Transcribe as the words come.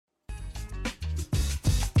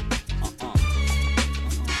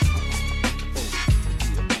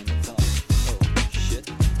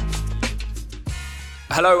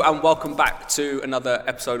Hello and welcome back to another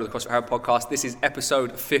episode of the CrossFit Harrow podcast. This is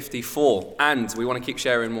episode 54 and we want to keep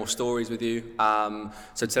sharing more stories with you.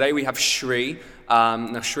 So today we have Sri.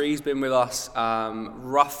 Now Sri's been with us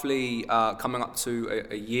roughly coming up to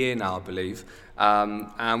a year now, I believe. And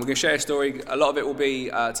we're going to share a story. A lot of it will be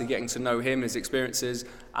to getting to know him, his experiences.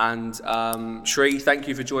 And Sri, thank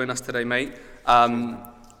you for joining us today, mate.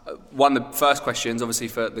 One of the first questions, obviously,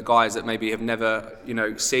 for the guys that maybe have never,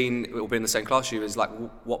 seen or been in the same class as you, is like,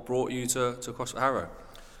 what brought you to CrossFit Harrow?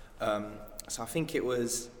 So I think it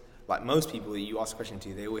was like most people you ask a question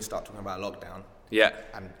to, they always start talking about lockdown. Yeah.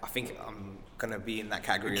 And I think I'm gonna be in that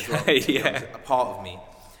category as well. Yeah. It was a part of me.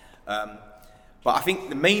 But I think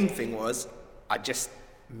the main thing was I just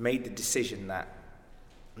made the decision that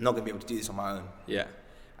I'm not gonna be able to do this on my own. Yeah.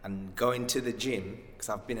 And going to the gym, because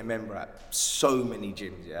I've been a member at so many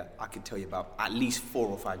gyms, I could tell you about at least 4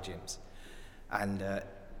 or 5 gyms. And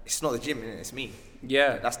it's not the gym, it's me.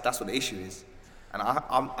 Yeah. That's what the issue is. And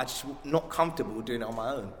I'm just not comfortable doing it on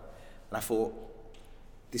my own. And I thought,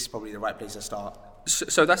 this is probably the right place to start.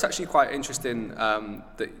 So that's actually quite interesting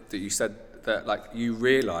that you said that, like, you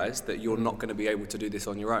realised that you're not going to be able to do this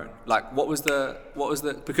on your own. Like, what was the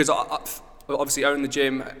because I obviously own the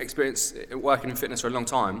gym, experience working in fitness for a long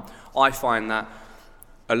time, I find that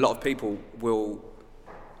a lot of people will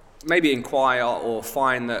maybe inquire or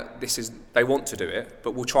find that they want to do it,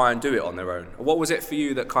 but will try and do it on their own. What was it for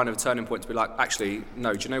you that kind of turning point to be like, actually,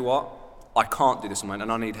 no, do you know what? I can't do this on my own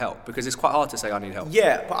and I need help? Because it's quite hard to say I need help.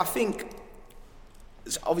 Yeah, but I think,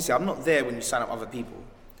 obviously I'm not there when you sign up other people,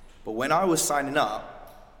 but when I was signing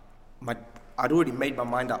up, I'd already made my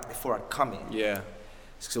mind up before I'd come in. Yeah.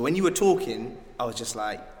 So when you were talking, I was just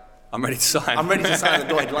like, I'm ready to sign. I'm ready to sign the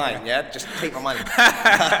dotted line, just take my money.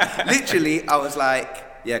 Literally, I was like,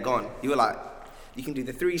 yeah, go on. You were like, you can do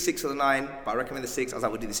the 3, 6 or the 9, but I recommend the 6. I was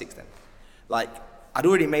like, we'll do the 6 then. Like, I'd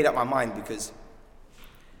already made up my mind because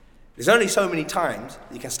there's only so many times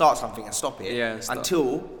you can start something and stop it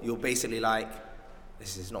until you're basically like,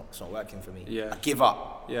 it's not working for me. Yeah. I give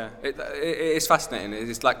up. Yeah, it's fascinating.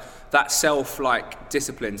 It's like that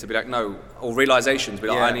discipline to be like, no, or realization to be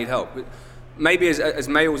like, I need help. Maybe as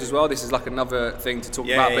males as well, this is like another thing to talk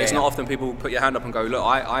about, but it's not often people put your hand up and go, look,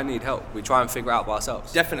 I need help. We try and figure it out by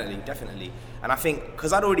ourselves. Definitely. And I think,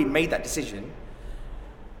 because I'd already made that decision,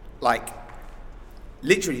 like,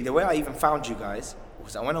 literally, the way I even found you guys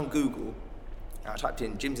was I went on Google and I typed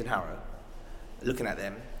in gyms in Harrow, looking at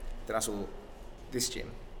them, then I saw this gym.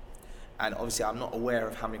 And obviously I'm not aware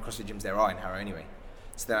of how many CrossFit gyms there are in Harrow anyway.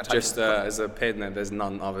 So then I typed just as a pin there, there's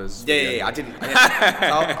none others. Yeah, I didn't.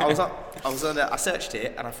 I searched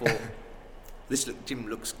it and I thought, this gym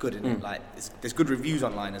looks good, and like there's good reviews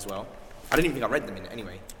online as well. I didn't even think I read them in it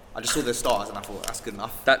anyway. I just saw the stars and I thought, that's good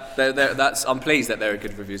enough. I'm pleased that there are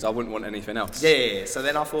good reviews. I wouldn't want anything else. Yeah. So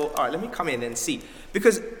then I thought, all right, let me come in and see.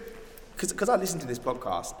 Because I listen to this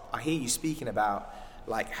podcast, I hear you speaking about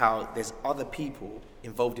like how there's other people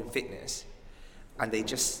involved in fitness and they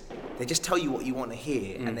just tell you what you want to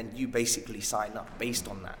hear and then you basically sign up based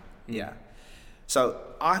on that. Yeah. So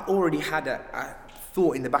I already had a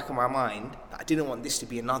thought in the back of my mind that I didn't want this to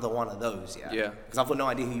be another one of those. Yeah. Because I've got no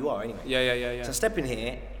idea who you are anyway. Yeah. So I step in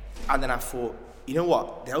here and then I thought, you know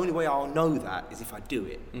what? The only way I'll know that is if I do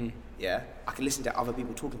it. Yeah. I can listen to other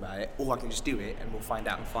people talking about it, or I can just do it and we'll find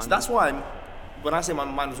out. So that's why when I say my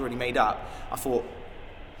mind was already made up, I thought,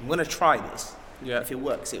 I'm going to try this. Yeah. If it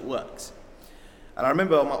works, it works. And I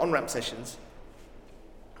remember on my on-ramp sessions,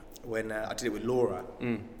 when I did it with Laura,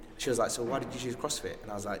 she was like, so why did you choose CrossFit?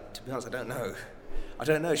 And I was like, to be honest, I don't know.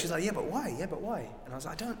 She's like, yeah, but why? And I was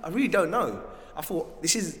like, I really don't know. I thought,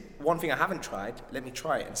 this is one thing I haven't tried. Let me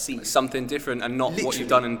try it and see. Something different and not what you've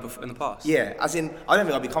done in the past. Yeah, as in, I don't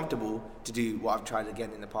think I'll be comfortable to do what I've tried again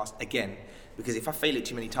in the past again. Because if I fail it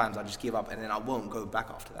too many times, I'll just give up and then I won't go back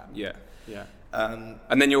after that. Yeah.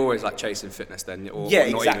 And then you're always like chasing fitness then, or not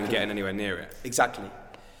even getting anywhere near it. Exactly.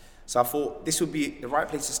 So I thought this would be the right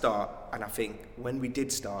place to start, and I think when we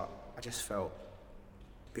did start, I just felt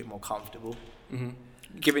a bit more comfortable.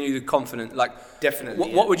 Giving you the confidence, like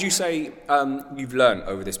definitely. What would you say you've learned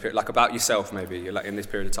over this period, like about yourself maybe, like in this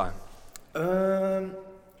period of time?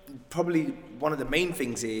 Probably one of the main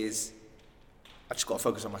things is I just got to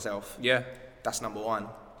focus on myself. Yeah. That's number one.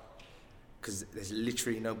 Because there's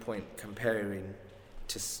literally no point comparing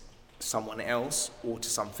to someone else or to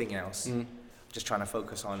something else. Just trying to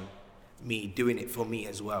focus on me doing it for me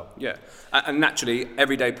as well. Yeah. And naturally,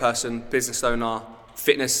 everyday person, business owner,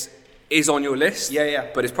 fitness is on your list. Yeah.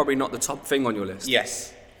 But it's probably not the top thing on your list.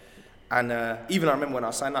 Yes. And even I remember when I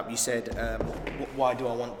signed up, you said, why do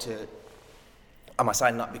I want to am I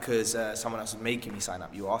signing up because someone else is making me sign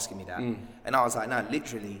up? You were asking me that. And I was like, no,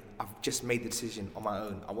 literally, I've just made the decision on my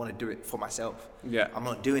own. I want to do it for myself. Yeah. I'm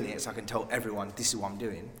not doing it so I can tell everyone this is what I'm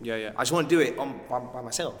doing. Yeah, yeah. I just want to do it by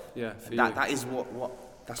myself. Yeah, that is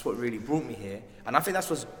that's what really brought me here. And I think that's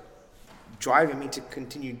what's driving me to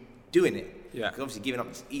continue doing it. Yeah. Because obviously giving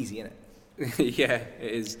up is easy, isn't it? Yeah,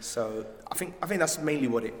 it is. So I think that's mainly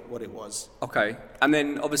what it was. Okay, and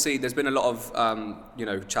then obviously there's been a lot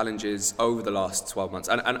of challenges over the last 12 months,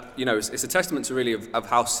 and it's a testament to really of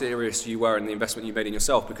how serious you were in the investment you made in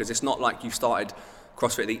yourself, because it's not like you started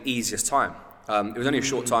CrossFit at the easiest time. It was only a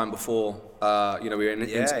short time before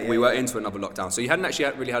we were into another lockdown, so you hadn't actually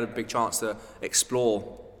really had a big chance to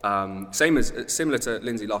explore. Similar to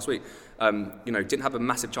Lindsay last week, didn't have a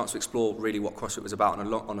massive chance to explore really what CrossFit was about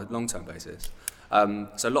on a long-term basis.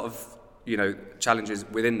 So a lot of challenges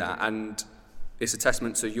within that, and it's a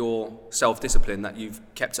testament to your self-discipline that you've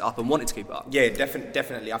kept it up and wanted to keep it up. Yeah,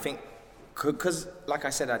 definitely. I think because, like I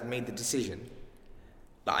said, I'd made the decision.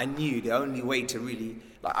 Like I knew the only way to really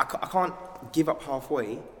I can't give up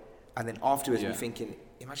halfway, and then afterwards be thinking,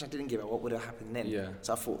 imagine I didn't give up, what would have happened then? Yeah.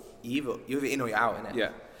 So I thought you're either in or you're out, innit? Yeah.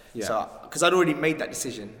 Yeah. So, because I'd already made that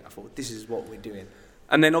decision, I thought, this is what we're doing.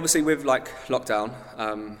 And then obviously with lockdown,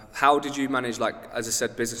 how did you manage, as I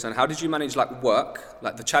said, business owner, how did you manage work,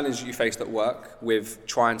 the challenge that you faced at work with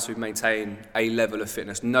trying to maintain a level of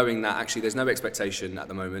fitness, knowing that actually there's no expectation at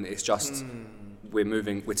the moment, it's just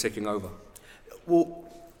we're ticking over? Well,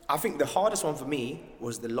 I think the hardest one for me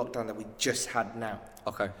was the lockdown that we just had now.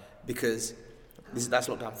 Okay. Because that's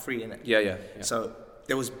lockdown 3, isn't it? Yeah. So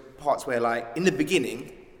there was parts where in the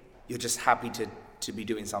beginning, you're just happy to be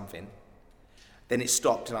doing something. Then it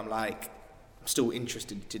stopped and I'm still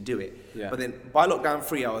interested to do it. Yeah. But then by lockdown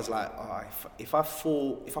 3, I was like, if I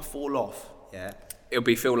fall off, it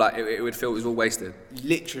would feel like it would feel it was all wasted.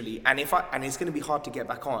 Literally. And it's going to be hard to get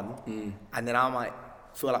back on. And then I might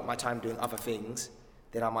feel like my time doing other things,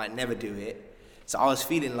 then I might never do it. So I was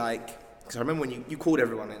feeling because I remember when you called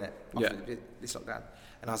everyone in it after this lockdown,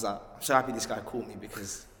 and I was like, I'm so happy this guy called me,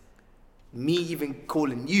 because me even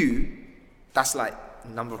calling you, that's the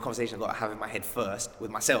number of conversations I've got to have in my head first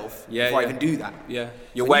with myself before I even do that. Yeah,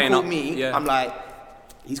 you're weighing up. Me, I'm like,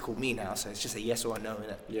 he's called me now, so it's just a yes or a no,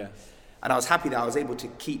 innit? Yeah. And I was happy that I was able to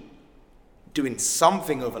keep doing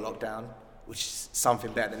something over lockdown, which is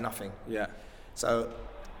something better than nothing. Yeah. So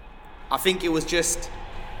I think it was just,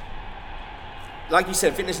 like you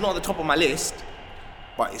said, fitness is not at the top of my list,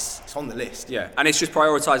 but it's on the list. Yeah, and it's just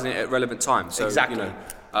prioritising it at relevant times. So, exactly.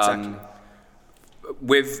 Exactly.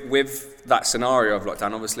 With that scenario of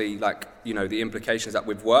lockdown, obviously, the implications that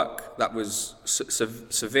with work, that was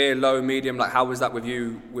severe, low, medium. How was that with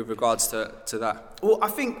you with regards to that? Well, I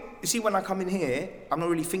think, you see, when I come in here, I'm not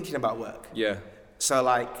really thinking about work. Yeah. So,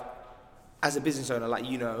 as a business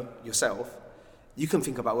owner, yourself, you can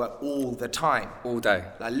think about work all the time. All day.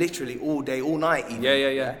 Literally all day, all night even.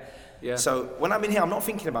 Yeah. So when I'm in here, I'm not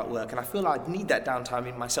thinking about work, and I feel I need that downtime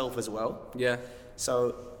in myself as well. Yeah.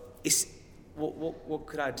 So it's, what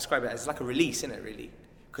could I describe it as? It's like a release, isn't it, really?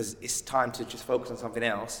 Because it's time to just focus on something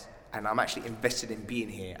else, and I'm actually invested in being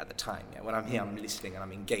here at the time. Yeah? When I'm here, I'm listening and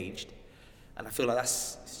I'm engaged, and I feel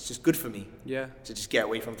it's just good for me. Yeah. To just get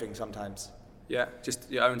away from things sometimes. Yeah,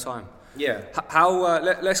 just your own time. Yeah. How?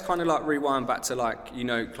 Let's kind of rewind back to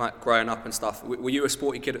growing up and stuff. Were you a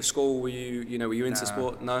sporty kid at school? Were you into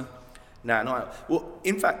sport? No. No. Well,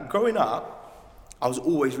 in fact, growing up, I was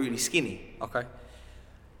always really skinny. Okay.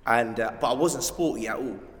 And but I wasn't sporty at all,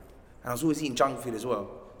 and I was always eating junk food as well.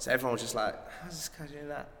 So everyone was just like, "How's this guy doing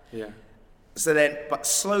that?" Yeah. So then, but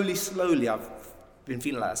slowly, I've been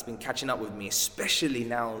feeling it's been catching up with me, especially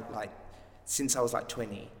now, since I was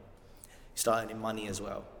 20, start earning money as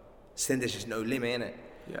well. So then there's just no limit in it.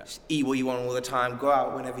 Yeah. Just eat what you want all the time, go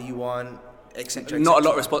out whenever you want, etc. Not a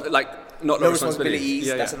lot of responsibilities.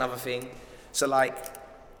 Yeah, that's another thing. So I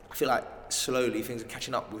feel slowly things are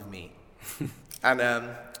catching up with me. And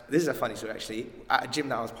this is a funny story actually. At a gym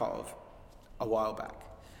that I was part of a while back,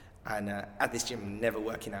 and at this gym, never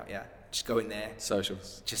working out yet. Just go in there.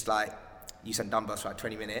 Socials. Just use some dumbbells for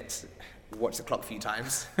 20 minutes. Watch the clock a few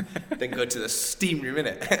times, then go to the steam room,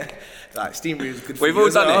 innit? Steam room is good for We've you all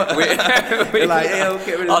done it. We'll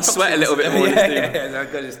get rid of I'll sweat a little bit more in the steam room. So I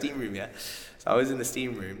go to the steam room, So I was in the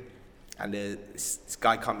steam room, and this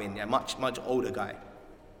guy come in, much older guy.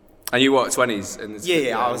 And you what, 20s?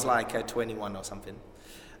 I was 21 or something.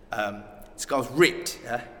 This guy was ripped,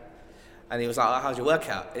 And he was like, how's your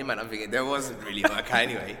workout? And I'm thinking, there wasn't really a workout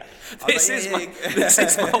anyway. This is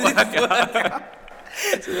my workout.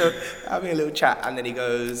 So having a little chat, and then he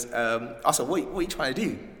goes, "So what are you trying to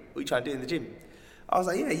do? What are you trying to do in the gym?" I was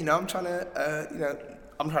like, yeah, you know, I'm trying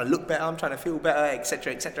to look better, I'm trying to feel better,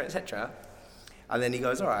 etc., etc., etc. And then he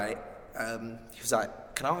goes, all right. He was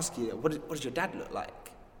like, can I ask you, what does your dad look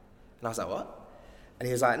like? And I was like, what? And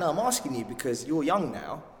he was like, no, I'm asking you because you're young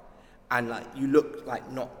now, and like you look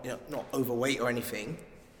like not overweight or anything,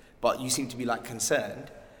 but you seem to be like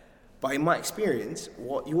concerned. But in my experience,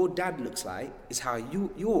 what your dad looks like is how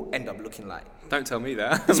you'll end up looking like. Don't tell me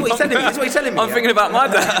that. That's what he's telling me. I'm thinking about my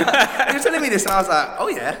dad. He was telling me this, and I was like, oh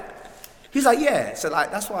yeah. He's like, yeah. So like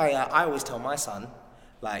that's why I always tell my son,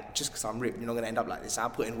 like, just because I'm ripped, you're not gonna end up like this. I'll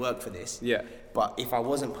put in work for this. Yeah. But if I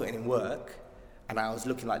wasn't putting in work, and I was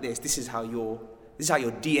looking like this is how your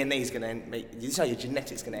DNA is gonna make. This is how your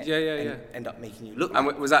genetics gonna end up making you look. And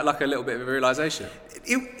was that like a little bit of a realization?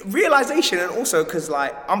 Realization, and also because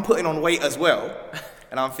like I'm putting on weight as well,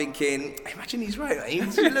 and I'm thinking, imagine he's right.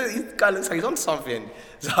 This guy looks like he's on something.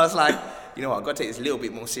 So I was like, you know what, I've got to take this a little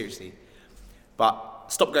bit more seriously. But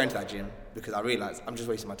stop going to that gym because I realised I'm just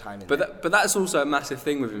wasting my time. But that's also a massive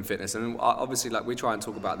thing within fitness, and obviously, like, we try and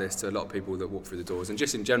talk about this to a lot of people that walk through the doors, and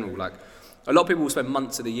just in general, like, a lot of people will spend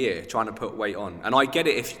months of the year trying to put weight on, and I get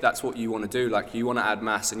it if that's what you want to do. Like, you want to add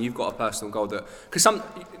mass, and you've got a personal goal that, because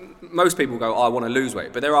most people go, I want to lose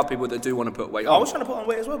weight, but there are people that do want to put weight on. I was trying to put on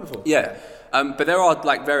weight as well before. Yeah, but there are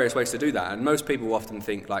like various ways to do that, and most people often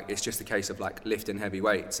think like it's just a case of like lifting heavy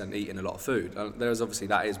weights and eating a lot of food. There's obviously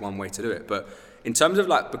that is one way to do it, but in terms of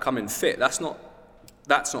like becoming fit, that's not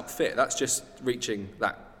fit. That's just reaching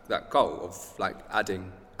that goal of like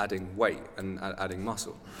adding weight and adding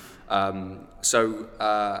muscle.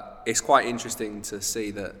 So it's quite interesting to see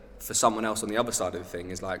that for someone else on the other side of the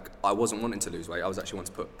thing is like, I wasn't wanting to lose weight, I was actually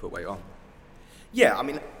wanting to put weight on. Yeah, I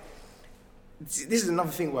mean, this is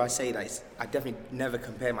another thing where I say that I definitely never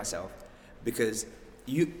compare myself, because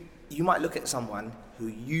you might look at someone who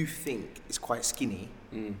you think is quite skinny,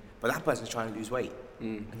 but that person's trying to lose weight,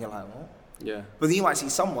 and you're like, what? Yeah. But then you might see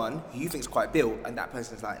someone who you think is quite built, and that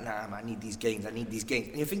person's like, nah, man, I need these gains. And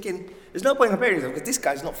you're thinking, there's no point in comparing them because this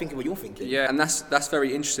guy's not thinking what you're thinking. Yeah, and that's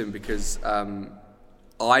very interesting because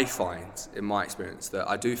I find, in my experience, that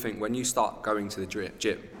I do think when you start going to the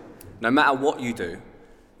gym, no matter what you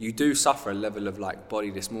do suffer a level of like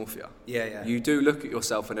body dysmorphia. Yeah. You do look at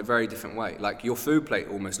yourself in a very different way. Like your food plate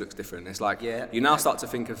almost looks different. It's like you now start to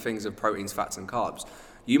think of things of proteins, fats, and carbs.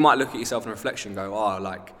 You might look at yourself in reflection and go,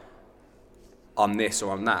 like, I'm this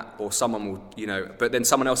or I'm that, or someone will, but then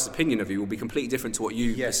someone else's opinion of you will be completely different to what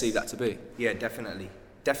you perceive that to be. Yeah, definitely.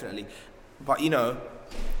 But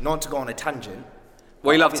not to go on a tangent.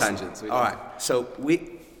 We love tangents. All right, so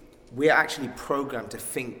we're actually programmed to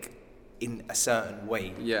think in a certain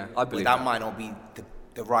way. Yeah, I believe that might not be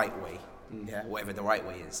the right way. Yeah, whatever the right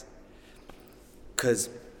way is. Because,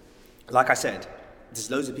 like I said, there's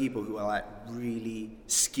loads of people who are like really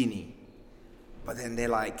skinny, but then they're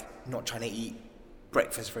like not trying to eat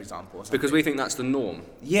breakfast, for example, or something. Because we think that's the norm.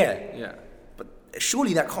 Yeah. But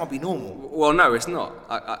surely that can't be normal. Well, no, it's not.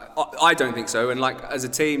 I don't think so. And like as a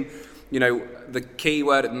team, the key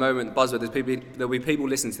word at the moment, the buzzword, there'll be people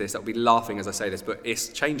listening to this that'll be laughing as I say this, but it's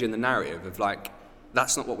changing the narrative of like,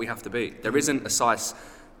 that's not what we have to be. There isn't a size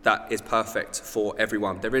that is perfect for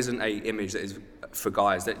everyone. There isn't a image that is for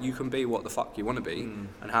guys, that you can be what the fuck you want to be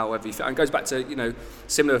and however you feel. And it goes back to,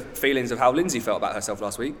 similar feelings of how Lindsay felt about herself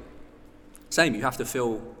last week. Same, you have to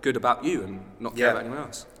feel good about you and not care about anyone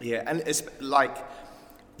else. Yeah, and it's like,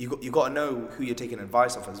 you got to know who you're taking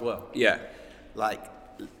advice off as well. Yeah. Like,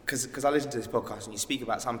 because I listen to this podcast and you speak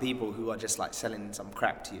about some people who are just like selling some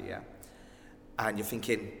crap to you, yeah? And you're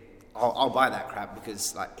thinking, I'll buy that crap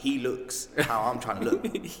because like he looks how I'm trying to look.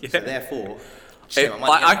 So therefore,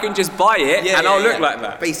 I can just buy it and I'll look like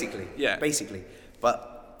that. Basically.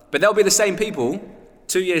 But there'll be the same people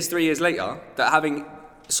 2 years, 3 years later that are having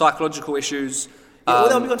psychological issues. Or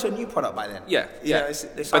they'll be onto a new product by then.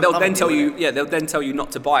 But they'll then tell you. Yeah, they'll then tell you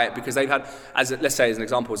not to buy it because they've had, let's say as an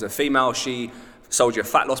example, as a female, she sold you a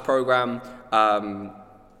fat loss program.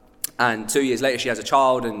 And 2 years later, she has a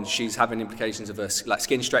child, and she's having implications of her like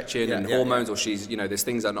skin stretching and hormones, or she's there's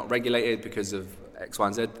things that are not regulated because of X, Y,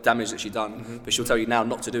 and Z damage that she's done. But she'll tell you now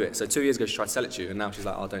not to do it. So 2 years ago, she tried to sell it to you, and now she's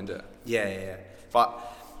like, don't do it. Yeah. But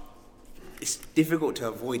it's difficult to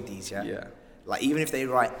avoid these. Yeah. Like even if they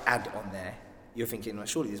write ad on there, you're thinking, well,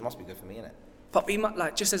 surely this must be good for me, innit? But we must,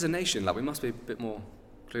 like, just as a nation, like we must be a bit more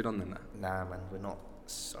clued on than that. Nah, man, we're not.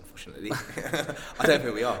 Unfortunately, I don't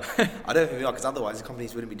think we are. Because otherwise the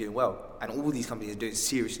companies wouldn't be doing well, and all these companies are doing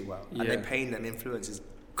seriously well, and they're paying them influencers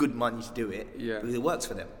good money to do it because it works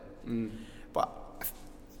for them. But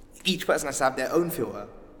each person has to have their own filter.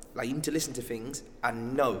 Like you need to listen to things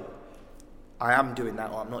and know I am doing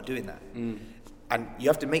that or I'm not doing that. And you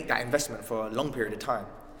have to make that investment for a long period of time.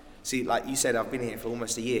 See, like you said, I've been here for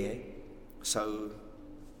almost a year. So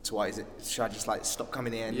what is it? Should I just like stop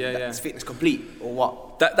coming in? Is fitness complete or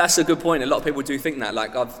what? That's a good point. A lot of people do think that.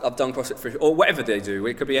 Like I've done CrossFit or whatever they do.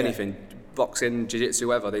 It could be anything, boxing, jiu-jitsu,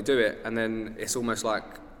 whatever. They do it, and then it's almost like,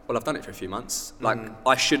 well, I've done it for a few months. Like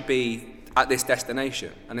I should be at this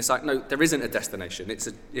destination, and it's like, no, there isn't a destination.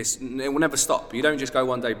 It will never stop. You don't just go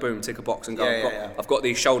one day, boom, tick a box and go. I've got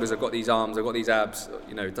these shoulders, I've got these arms, I've got these abs.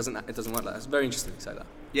 You know, it doesn't work like that. It's very interesting to say that.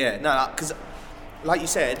 Yeah, no, because like you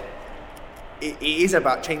said, it is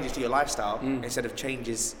about changes to your lifestyle instead of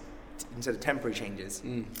temporary changes.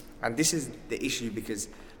 And this is the issue because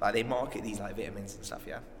like they market these like vitamins and stuff,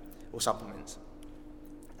 or supplements,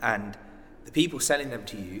 and the people selling them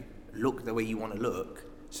to you look the way you want to look.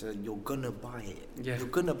 So you're gonna buy it. Yeah. You're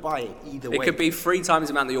gonna buy it either way. It could be 3 times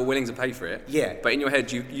the amount that you're willing to pay for it. Yeah. But in your head,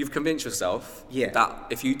 you've convinced yourself that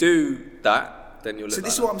if you do that, then you'll look. So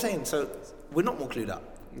this is what I'm saying. So we're not more clued up.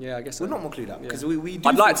 Yeah, I guess so. We're not more clued up because we do.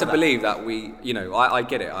 I'd like to believe that we, I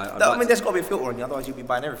get it. I mean, there's got to be a filter on you, otherwise you'll be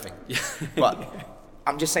buying everything. Yeah. But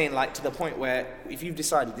I'm just saying, like, to the point where if you've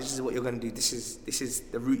decided this is what you're going to do, this is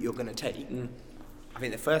the route you're going to take. I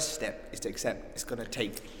think the first step is to accept it's going to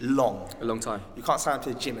take a long time. You can't sign up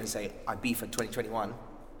to the gym and say, I beef for 2021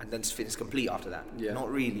 and then fitness complete after that. Yeah. Not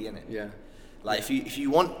really, innit? Yeah. Like, if you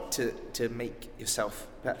want to make yourself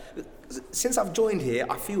better. Since I've joined here,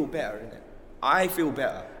 I feel better, innit? I feel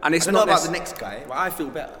better. And it's not about the next guy, but I feel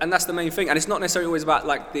better. And that's the main thing. And it's not necessarily always about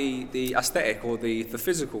like the aesthetic or the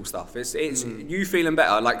physical stuff. It's you feeling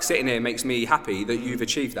better. Like sitting here makes me happy that you've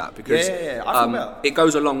achieved that because I feel better. It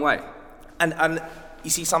goes a long way. And you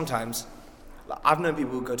see, sometimes like, I've known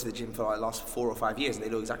people who go to the gym for like the last 4 or 5 years and they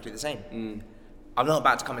look exactly the same. I'm not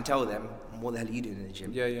about to come and tell them, what the hell are you doing in the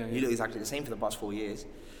gym? You look exactly the same for the past 4 years.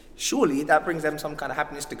 Surely that brings them some kind of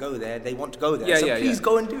happiness to go there. They want to go there. So please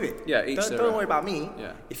go and do it. Yeah, don't worry about me.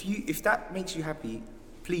 Yeah. If that makes you happy,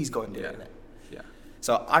 please go and do it. Yeah.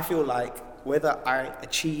 So I feel like whether I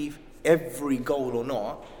achieve every goal or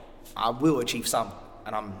not, I will achieve some,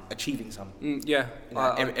 and I'm achieving some.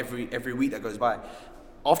 Every week that goes by.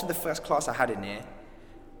 After the first class I had in there,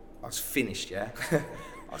 I was finished.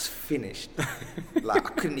 I was finished. Like,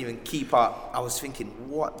 I couldn't even keep up. I was thinking,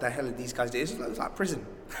 what the hell are these guys doing? It was like prison.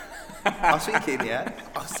 I was thinking, I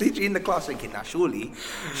was literally in the class thinking, now surely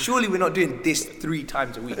we're not doing this 3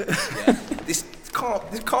 times a week. This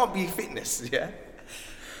can't be fitness.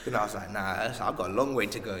 Then I was like, nah, I've got a long way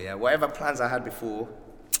to go. Whatever plans I had before,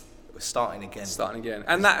 we're starting again.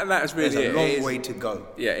 And that is really a long way to go.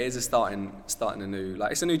 Yeah, it is a starting a new,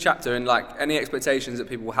 like, it's a new chapter, and like any expectations that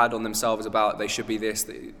people had on themselves about they should be this,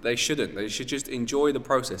 they shouldn't. They should just enjoy the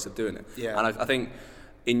process of doing it. Yeah. And I think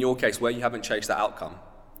in your case, where you haven't chased that outcome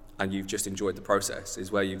and you've just enjoyed the process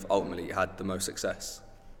is where you've ultimately had the most success.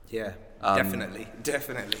 Yeah, definitely.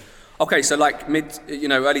 Okay, so like early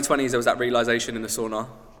 20s, there was that realization in the sauna.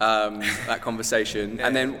 That conversation,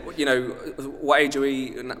 and then what age are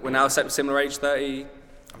we? We're now similar age, 30.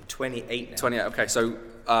 I'm 28 now. 28. Okay,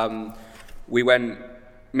 so we went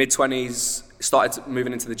mid-20s, started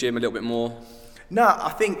moving into the gym a little bit more. No, I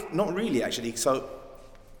think not really actually. So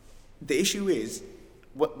the issue is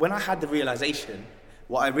when I had the realization,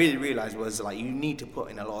 what I really realized was like you need to put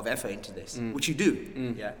in a lot of effort into this, which you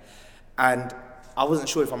do, and I wasn't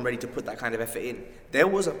sure if I'm ready to put that kind of effort in. There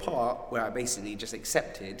was a part where I basically just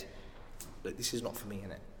accepted that this is not for me,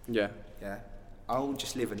 innit? Yeah. I'll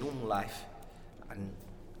just live a normal life, and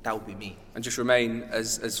that would be me. And just remain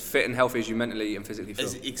as fit and healthy as you mentally and physically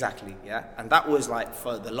feel. Exactly, yeah. And that was like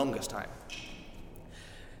for the longest time.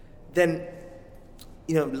 Then,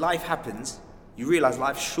 life happens. You realise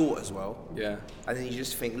life's short as well. Yeah. And then you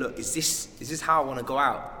just think, look, is this how I want to go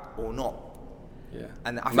out or not? Yeah.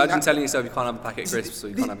 And imagine telling yourself you can't have a packet of crisps or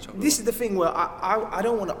you can't have a chocolate. This is the thing where I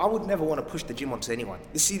would never want to push the gym onto anyone.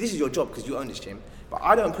 See, this is your job because you own this gym, but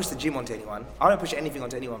I don't push the gym onto anyone. I don't push anything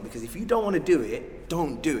onto anyone because if you don't want to do it,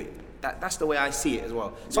 don't do it. That's the way I see it as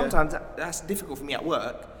well. Sometimes that's difficult for me at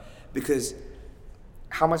work because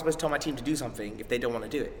how am I supposed to tell my team to do something if they don't want to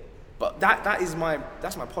do it? But that's my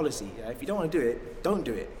policy. Yeah? If you don't want to do it, don't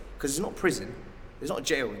do it because it's not prison. There's not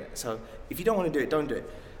jail in it. So if you don't want to do it, don't do it.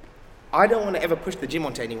 I don't want to ever push the gym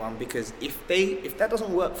onto anyone because if that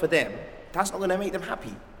doesn't work for them, that's not going to make them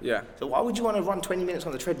happy. Yeah. So why would you want to run 20 minutes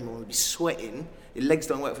on the treadmill and be sweating, your legs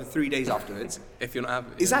don't work for 3 days afterwards? If you're not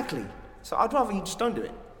happy. Exactly. So I'd rather you just don't do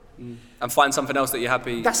it. And find something else that you're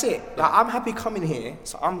happy. That's it. Like, I'm happy coming here,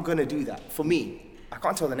 so I'm going to do that. For me, I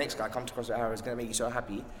can't tell the next guy, come to CrossFit Harrow, it's going to make you so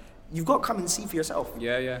happy. You've got to come and see for yourself.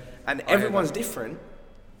 Yeah. And everyone's different.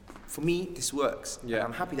 For me, this works. Yeah. And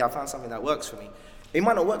I'm happy that I found something that works for me. It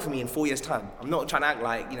might not work for me in 4 years' time. I'm not trying to act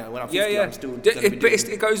like, when I'm 50, I'm still But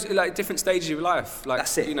it goes like different stages of your life. Like,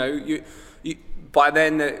 that's it. You by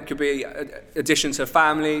then it could be addition to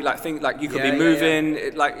family, like you could be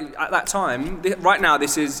moving. Like at that time, right now,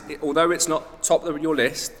 this is, although it's not top of your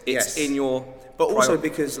list, it's in your. But also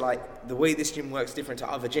because like the way this gym works different to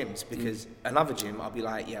other gyms. Because another gym, I'll be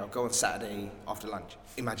like, I'll go on Saturday after lunch.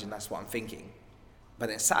 Imagine that's what I'm thinking. But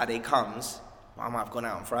then Saturday comes, I might have gone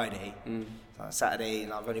out on Friday. So Saturday,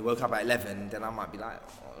 and I've only woke up at 11. Then I might be like,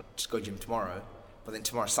 I'll just go gym tomorrow. But then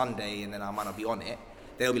tomorrow's Sunday, and then I might not be on it.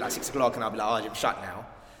 They'll be like 6 o'clock, and I'll be like, gym's shut now.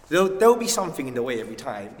 There'll be something in the way every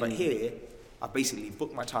time. But here, I've basically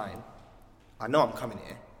booked my time. I know I'm coming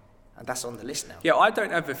here, and that's on the list now. Yeah, I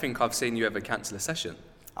don't ever think I've seen you ever cancel a session.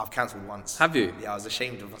 I've cancelled once. Have you? Yeah, I was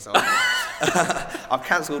ashamed of myself. I've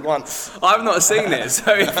cancelled once. I've not seen it,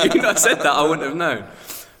 so if you'd not said that, I wouldn't have known.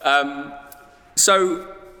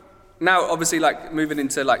 So now, obviously, like moving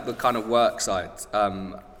into like the kind of work side,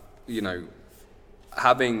 when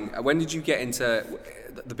did you get into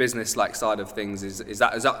the business like side of things? Has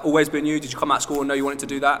that always been you? Did you come out of school and know you wanted to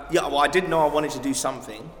do that? Yeah, well, I did know I wanted to do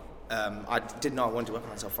something. I did know I wanted to work on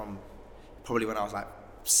myself from probably when I was like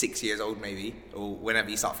 6 years old, maybe, or whenever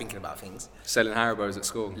you start thinking about things. Selling Haribo's at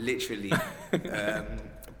school. Literally.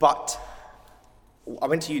 But I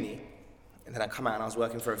went to uni, and then I come out and I was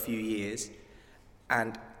working for a few years,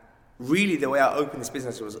 and really the way I opened this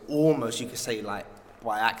business was almost, you could say, like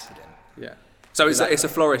by accident. Yeah. So it's a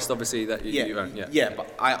florist, obviously, that you own, Yeah,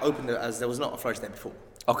 but I opened it as there was not a florist there before.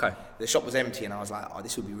 Okay. The shop was empty, and I was like,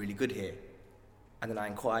 this would be really good here. And then I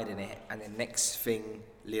inquired in it, and the next thing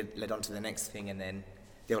led on to the next thing, and then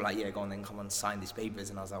they were like, go on then, come on, sign these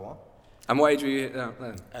papers. And I was like, what? And what age were you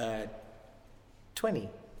then? 20.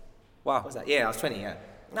 Wow. What was that? Yeah, I was 20, yeah.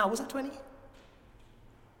 No, was I 20? It was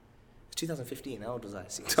 2015, how old was I?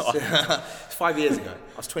 It's 5 years ago.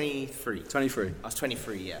 I was 23. 23. I was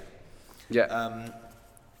 23, yeah. Yeah.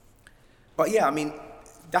 But yeah, I mean,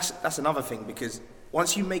 that's another thing, because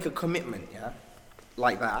once you make a commitment,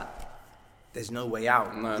 like that, there's no way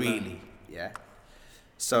out, really, yeah.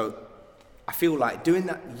 So I feel like doing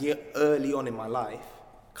that year early on in my life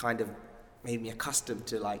kind of made me accustomed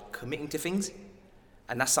to like committing to things,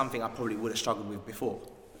 and that's something I probably would have struggled with before.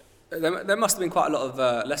 There must have been quite a lot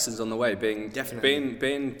of lessons on the way, being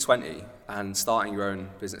 20 and starting your own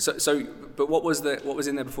business. So, but what was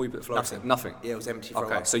in there before you put the florist in? Nothing. Yeah, it was empty for a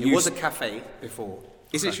while. So it was a cafe before.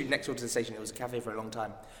 It's literally next door to the station. It was a cafe for a long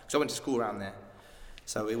time. So I went to school around there.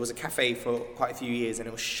 So it was a cafe for quite a few years, and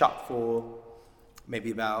it was shut for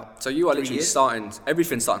maybe about. So you are literally starting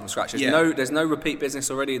from scratch. There's no repeat business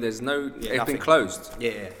already. It's been closed.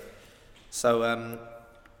 Yeah. So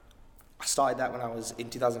I started that when I was in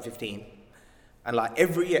 2015, and like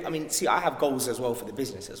every year, I mean, see, I have goals as well for the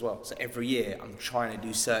business as well. So every year, I'm trying to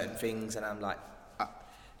do certain things, and I'm like,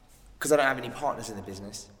 because I don't have any partners in the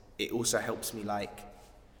business, it also helps me like.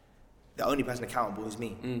 The only person accountable is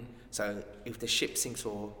me. So if the ship sinks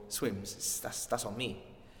or swims, that's on me,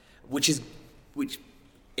 which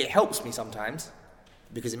it helps me sometimes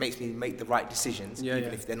because it makes me make the right decisions,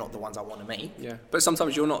 even if they're not the ones I want to make. Yeah, but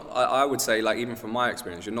sometimes you're not. I would say, like even from my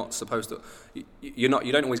experience, you're not supposed to. You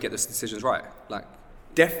don't always get the decisions right. Like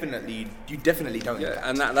you definitely don't. Yeah,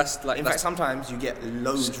 and that's like. In fact, sometimes you get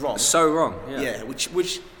loads wrong. So wrong. Yeah. Yeah,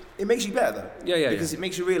 which it makes you better though. Yeah. Because it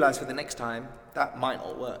makes you realise for the next time that might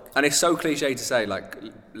not work. And it's so cliche to say like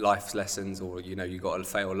life's lessons, or you got to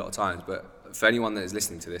fail a lot of times. But for anyone that is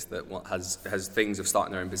listening to this that has things of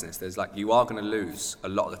starting their own business, there's like you are going to lose a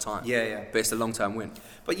lot of the time. Yeah. But it's a long-term win.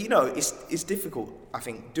 But it's difficult. I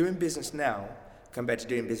think doing business now compared to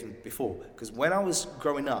doing business before. Because when I was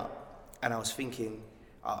growing up and I was thinking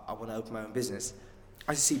I want to open my own business,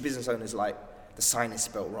 I used to see business owners like the sign is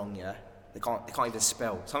spelled wrong. Yeah, they can't even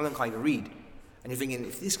spell. Some of them can't even read. And you're thinking,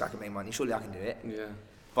 if this guy can make money, surely I can do it. Yeah.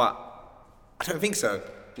 But I don't think so.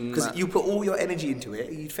 Because you put all your energy into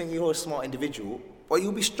it, you think you're a smart individual, but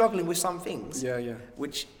you'll be struggling with some things. Yeah.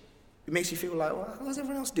 Which it makes you feel like, well, how's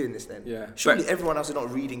everyone else doing this then? Yeah. Surely everyone else is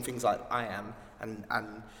not reading things like I am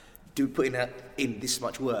and putting in this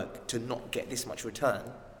much work to not get this much return.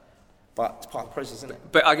 But it's part of the process, isn't it?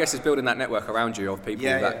 But I guess it's building that network around you of people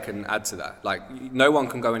that can add to that. Like, no one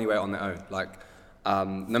can go anywhere on their own. Like,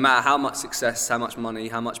 no matter how much success, how much money,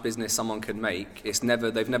 how much business someone can make, they've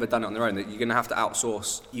never done it on their own. You're going to have to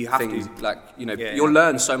outsource things. Like, you'll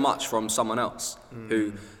learn so much from someone else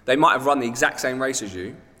who they might have run the exact same race as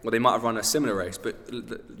you, or they might have run a similar race, but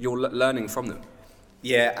you're learning from them.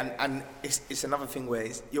 Yeah, and it's another thing where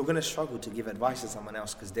you're going to struggle to give advice to someone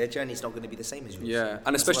else because their journey's not going to be the same as yours. Yeah,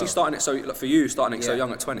 and especially starting it so, like for you, starting it so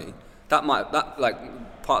young at 20, that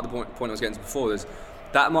like part of the point I was getting to before is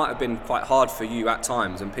that might have been quite hard for you at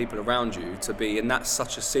times and people around you to be in that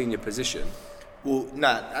such a senior position. Well,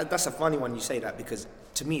 no, that's a funny one you say that, because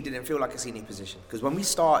to me it didn't feel like a senior position. Because when we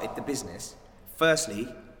started the business, firstly,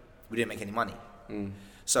 we didn't make any money.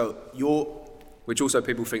 So which also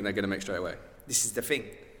people think they're going to make straight away. This is the thing,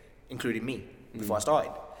 including me, before I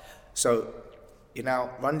started. So you're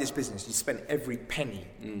now running this business, you spend every penny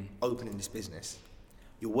opening this business.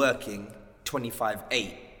 You're working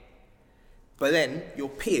 25/8. But then your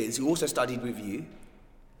peers who also studied with you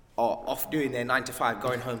are off doing their 9 to 5,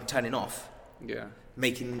 going home, turning off. Yeah.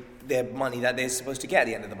 Making their money that they're supposed to get at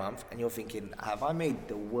the end of the month. And you're thinking, have I made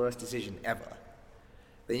the worst decision ever?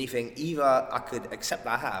 Then you think, either I could accept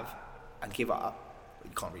that I have and give it up. Well,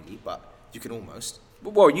 you can't really, but you can almost.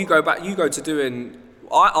 Well, you go to doing,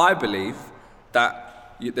 I believe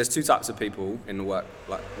that there's two types of people in the work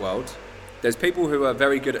world. There's people who are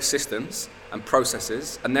very good at systems and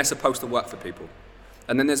processes, and they're supposed to work for people.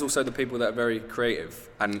 And then there's also the people that are very creative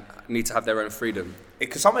and need to have their own freedom.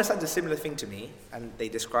 Because someone said a similar thing to me, and they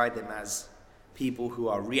described them as people who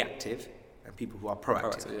are reactive and people who are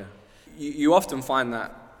proactive. Yeah. You often find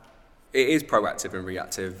that it is proactive and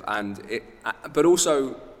reactive, but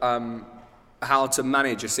also how to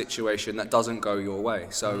manage a situation that doesn't go your way.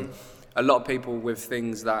 So a lot of people with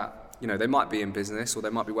things that, they might be in business or they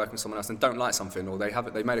might be working with someone else and don't like something, or they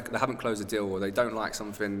haven't closed a deal, or they don't like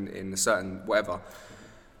something in a certain whatever.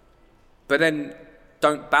 But then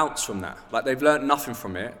don't bounce from that. Like, they've learned nothing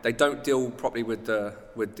from it. They don't deal properly with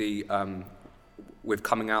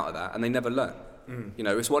coming out of that, and they never learn.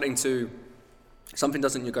 It's wanting to. Something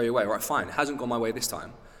doesn't go your way. Right, fine. It hasn't gone my way this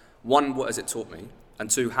time. One, what has it taught me? And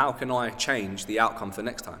two, how can I change the outcome for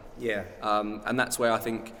next time? Yeah. And that's where I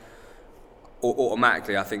think,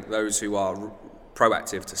 automatically, I think those who are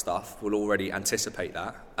proactive to stuff will already anticipate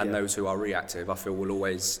that, and those who are reactive, I feel, will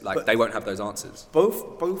always they won't have those answers.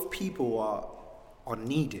 Both people are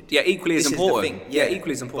needed. Yeah, equally as important. Yeah,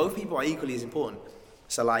 equally as important. Both people are equally as important.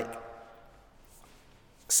 So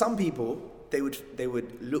some people they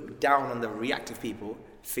would look down on the reactive people,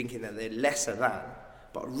 thinking that they're lesser than.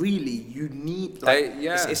 But really, you need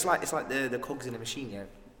it's like the cogs in a machine, yeah.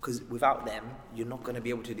 Because without them, you're not going to be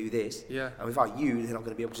able to do this. Yeah. And without you, they're not going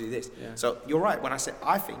to be able to do this. Yeah. So you're right when I say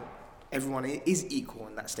I think everyone is equal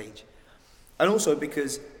in that stage. And also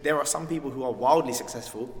because there are some people who are wildly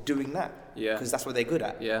successful doing that. Yeah. Because that's what they're good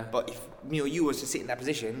at. Yeah. But if me or you was to sit in that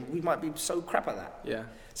position, we might be so crap at that. Yeah.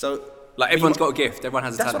 So everyone's got a gift. Everyone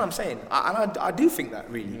has a talent. That's what I'm saying. I do think that,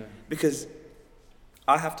 really. Yeah. Because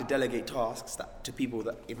I have to delegate tasks to people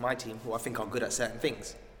that in my team who I think are good at certain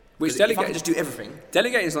things. Which if I can just do everything.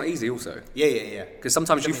 Delegating is not easy also. Yeah. Because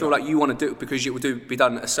sometimes you feel like you want to do it because it will be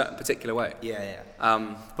done a certain particular way. Yeah.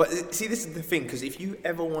 But see, this is the thing, because if you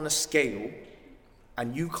ever want to scale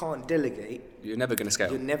and you can't delegate, you're never going to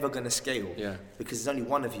scale. You're never going to scale. Yeah. Because there's only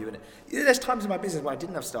one of you in it. There's times in my business where I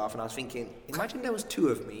didn't have staff and I was thinking, imagine there was two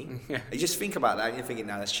of me. Yeah. You just think about that and you're thinking,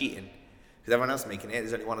 nah, that's cheating. Because everyone else is making it,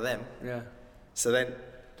 there's only one of them. Yeah. So then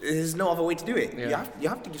there's no other way to do it. Yeah. You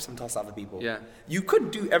have to give some tasks to other people. Yeah. You could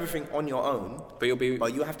do everything on your own, but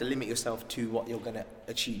you have to limit yourself to what you're going to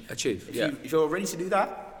achieve. If you're ready to do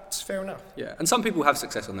that, it's fair enough. Yeah. And some people have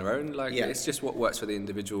success on their own. It's just what works for the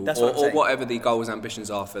individual, or whatever the goals, ambitions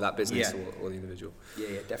are for that business or the individual. Yeah,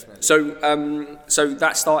 definitely. So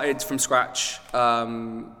that started from scratch.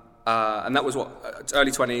 And that was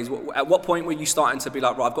early 20s. At what point were you starting to be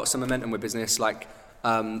like, right, I've got some momentum with business,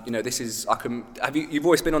 this is, you've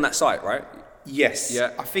always been on that site, right? Yes.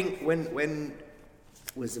 Yeah. I think when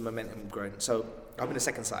was the momentum growing? So I'm in the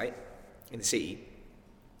second site in the city.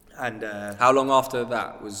 And how long after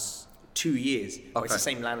that was? 2 years. Okay. It's the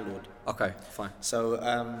same landlord. Okay, fine. So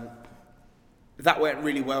that went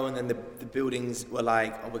really well, and then the buildings were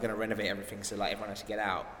like, we're going to renovate everything, so everyone has to get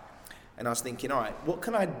out. And I was thinking, all right, what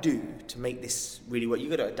can I do to make this really work? You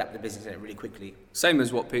got to adapt the business in it really quickly. Same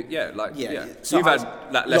as what people, So you've had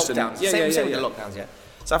that lesson. Lockdowns. Same with the lockdowns, yeah.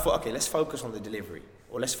 So I thought, okay, let's focus on the delivery,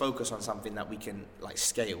 or let's focus on something that we can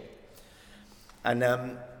scale. And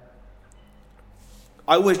I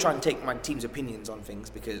always try and take my team's opinions on things,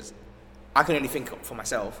 because I can only think for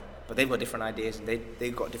myself, but they've got different ideas and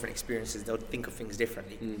they've got different experiences. They'll think of things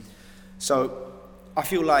differently. So I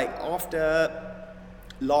feel like after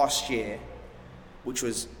last year, which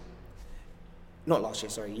was not last year,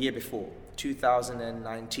 sorry, year before,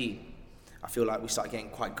 2019, I feel like we started getting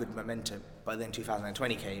quite good momentum. But then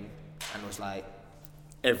 2020 came and was like,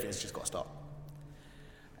 everything's just got to stop.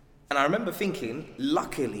 And I remember thinking,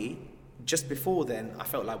 luckily, just before then, I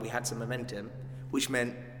felt like we had some momentum, which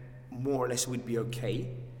meant more or less we'd be okay.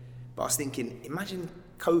 But I was thinking, imagine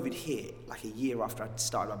COVID hit like a year after I'd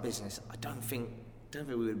started my business. I don't think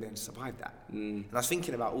we would be able to survive that. And I was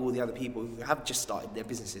thinking about all the other people who have just started their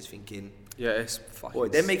businesses, thinking, yeah, it's fucking... boy,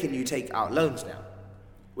 they're making you take out loans now,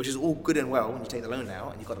 which is all good and well when you take the loan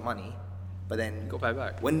out and you've got the money. But then you've got to pay it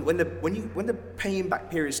back. When the paying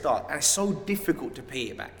back period starts, and it's so difficult to pay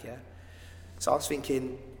it back, yeah. So I was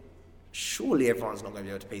thinking, surely everyone's not going to be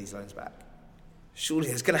able to pay these loans back. Surely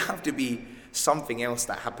there's going to have to be something else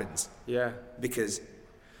that happens. Yeah. Because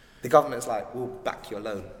the government's like, we'll back your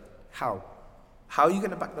loan. How? How are you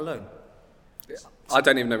going to back the loan? I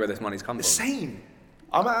don't even know where this money's come from. Same.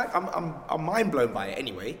 I'm mind blown by it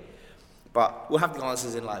anyway. But we'll have the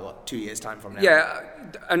answers in 2 years' time from now. Yeah,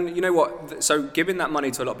 and you know what? So giving that money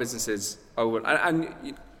to a lot of businesses,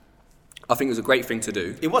 and I think it was a great thing to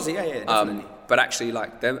do. It was, yeah, definitely. But actually,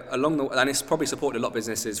 and it's probably supported a lot of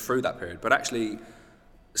businesses through that period. But actually,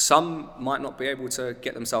 some might not be able to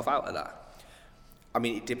get themselves out of that. I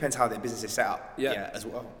mean, it depends how their business is set up. Yeah, as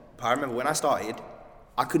well. But I remember when I started,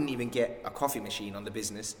 I couldn't even get a coffee machine on the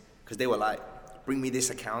business because they were like, "Bring me this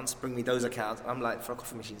accounts, bring me those accounts." I'm like, for a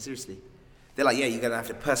coffee machine, seriously? They're like, "Yeah, you're gonna have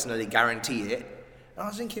to personally guarantee it." And I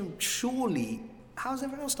was thinking, surely, how does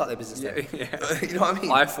everyone else start their business then? Yeah. You know what I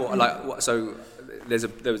mean? I thought so.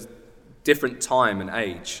 There was different time and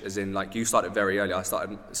age, as in you started very early. I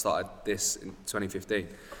started this in 2015.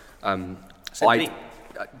 I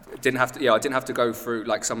didn't have to. Yeah, I didn't have to go through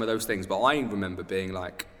some of those things, but I remember being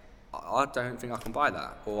like, I don't think I can buy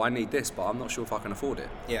that, or I need this, but I'm not sure if I can afford it.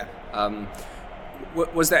 Yeah.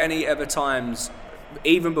 Was there any ever times,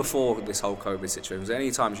 even before this whole COVID situation, was there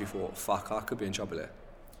any times you thought, fuck, I could be in trouble here?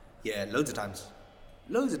 Yeah, loads of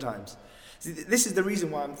times. See, this is the reason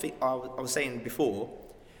why I was saying before,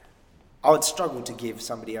 I would struggle to give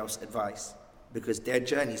somebody else advice because their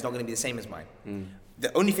journey is not going to be the same as mine.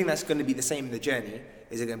 The only thing that's going to be the same in the journey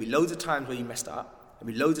is there going to be loads of times where you messed up,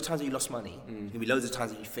 there'll be loads of times where you lost money, there's going to be loads of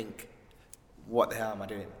times where you think, what the hell am I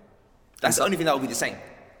doing? That's the only thing that will be the same.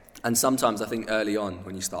 And sometimes I think early on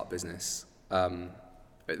when you start business,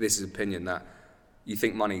 this is opinion that you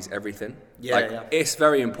think money's everything. Yeah. It's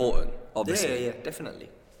very important, obviously. Yeah, definitely.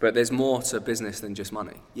 But there's more to business than just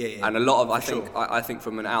money. Yeah. And a lot of, I think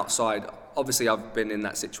from an outside, obviously I've been in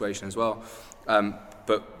that situation as well.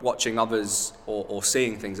 But watching others or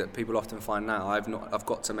seeing things that people often find now, I've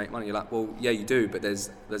got to make money. You're like, well, yeah, you do, but there's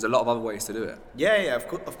a lot of other ways to do it. Yeah,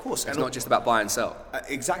 of course. It's not just about buy and sell.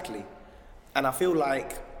 Exactly. And I feel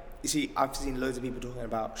like, you see, I've seen loads of people talking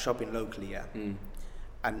about shopping locally, yeah.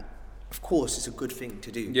 And of course, it's a good thing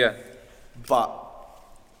to do. Yeah. But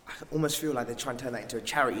I almost feel like they're trying to turn that into a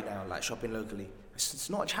charity now, like shopping locally. It's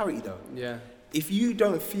not a charity though. Yeah. If you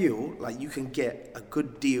don't feel like you can get a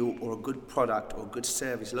good deal or a good product or a good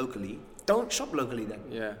service locally, don't shop locally then.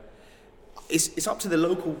 Yeah. It's up to the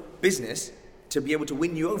local business to be able to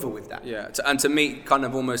win you over with that. Yeah, and to meet kind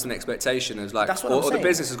of almost an expectation as That's what I'm saying. the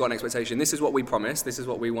business has got an expectation. This is what we promise. This is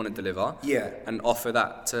what we want to deliver. Yeah. And offer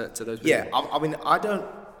that to those people. Yeah, I mean, I don't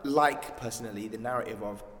like personally the narrative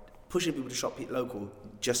of pushing people to shop local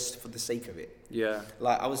just for the sake of it. Yeah.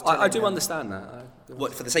 I do understand that.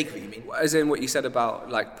 What, for the sake of it, you mean? As in what you said about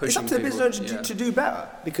pushing. It's up to the business to do better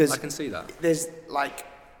because I can see that. There's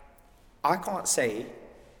I can't say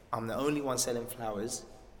I'm the only one selling flowers.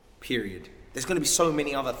 Period. There's going to be so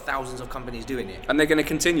many other thousands of companies doing it. And they're going to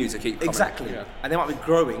continue to keep coming. Exactly. Yeah. And they might be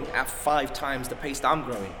growing at 5 times the pace that I'm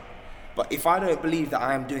growing. But if I don't believe that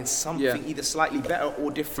I am doing something either slightly better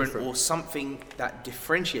or different or something that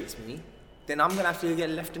differentiates me, then I'm going to have to get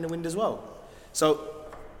left in the wind as well. So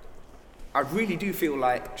I really do feel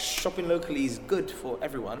like shopping locally is good for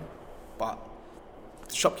everyone, but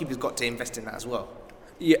the shopkeeper's got to invest in that as well.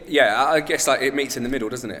 Yeah, I guess it meets in the middle,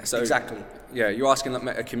 doesn't it? So exactly. Yeah, you're asking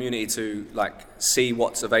a community to see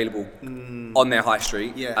what's available on their high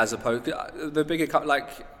street, as opposed to the bigger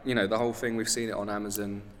the whole thing. We've seen it on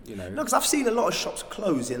Amazon, No, because I've seen a lot of shops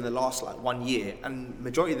close in the last 1 year, and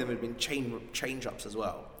majority of them have been chain shops as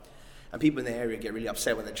well. And people in the area get really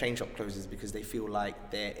upset when the chain shop closes because they feel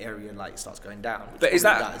like their area starts going down. But is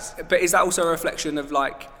that also a reflection of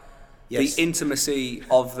Yes. The intimacy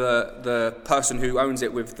of the person who owns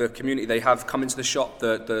it with the community they have come into the shop?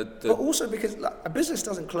 But also because a business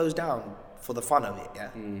doesn't close down for the fun of it. Yeah,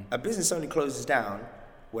 a business only closes down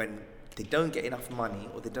when they don't get enough money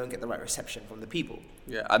or they don't get the right reception from the people.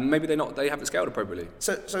 Yeah, and maybe they haven't scaled appropriately.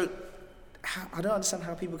 So I don't understand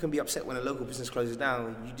how people can be upset when a local business closes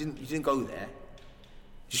down. You didn't go there.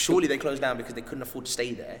 Surely they closed down because they couldn't afford to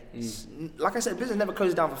stay there. Like I said, business never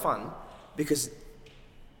closes down for fun because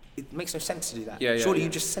it makes no sense to do that. Yeah, Surely you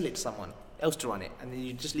just sell it to someone else to run it, and then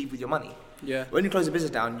you just leave with your money. Yeah. When you close a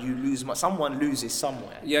business down, you lose. Someone loses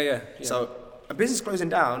somewhere. Yeah. So a business closing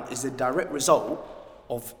down is the direct result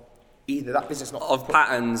of either that business not of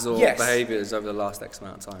patterns or behaviours over the last X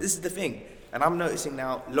amount of time. This is the thing, and I'm noticing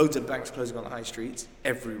now loads of banks closing on the high streets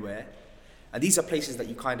everywhere, and these are places that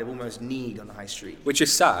you kind of almost need on the high street. Which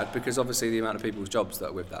is sad because obviously the amount of people's jobs that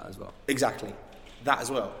are with that as well. Exactly, that as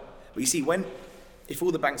well. But you see, if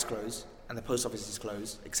all the banks close and the post offices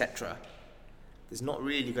close, etc., there's not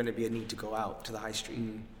really going to be a need to go out to the high street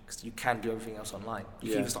because you can do everything else online.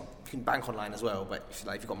 You can bank online as well, but if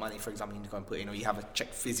you've got money, for example, you need to go and put in, or you have a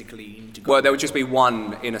check physically, you need to go. Well, there would just be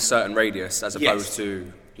one in a certain radius as opposed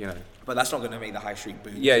to, But that's not going to make the high street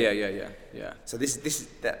boom. Yeah. So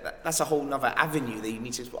that's a whole other avenue that you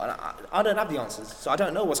need to explore. I don't have the answers, so I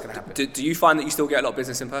don't know what's going to happen. Do you find that you still get a lot of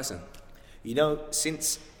business in person?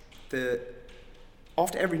 Since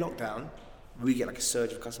after every lockdown, we get like a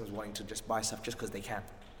surge of customers wanting to just buy stuff just because they can.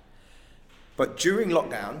 But during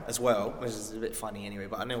lockdown as well, which is a bit funny anyway,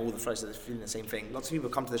 but I know all the friends are feeling the same thing. Lots of people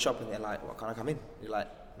come to the shop and they're like, "Well, can I come in?" You're like,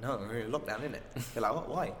 "No, we're in lockdown, isn't it?" They're like, "What?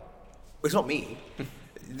 Why?" Well, it's not me.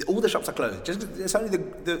 All the shops are closed. It's only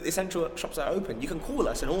the essential shops that are open. You can call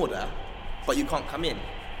us and order, but you can't come in.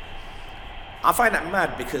 I find that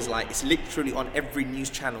mad because it's literally on every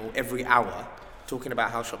news channel every hour talking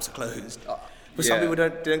about how shops are closed. But some people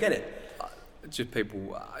don't get it. Just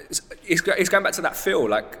people, it's going back to that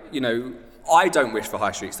feel, I don't wish for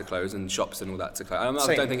high streets to close and shops and all that to close.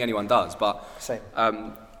 I don't think anyone does, but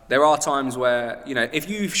there are times where, if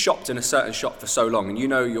you've shopped in a certain shop for so long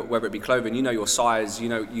and whether it be clothing, your size,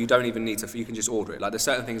 you don't even need to, you can just order it. There's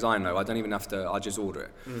certain things I know, I don't even have to, I just order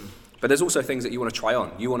it. But there's also things that you want to try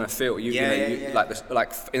on, you want to feel,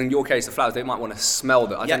 like in your case, the flowers, they might want to smell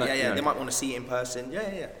that. They might want to see it in person.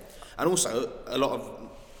 And also, a lot of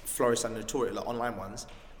florists are notorious, online ones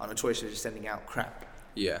are notorious for just sending out crap.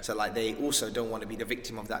 Yeah. So they also don't want to be the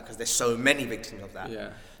victim of that because there's so many victims of that. Yeah.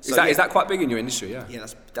 Is that quite big in your industry? Yeah. Yeah,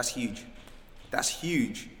 that's huge. That's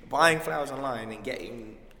huge. Buying flowers online and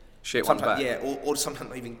getting shit ones back. Yeah, or sometimes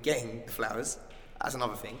not even getting the flowers. That's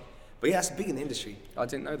another thing. But yeah, that's big in the industry. I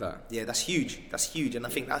didn't know that. Yeah, that's huge. And I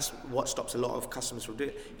think that's what stops a lot of customers from doing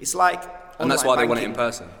it. It's like and that's why they want it in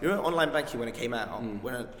person. You remember online banking when it came out?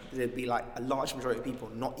 When there'd be a large majority of people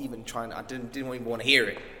not even trying. I didn't even want to hear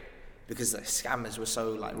it because the scammers were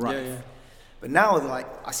so rife. Yeah. But now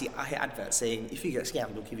I hear adverts saying if you get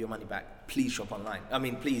scammed, we'll give you your money back. Please shop online.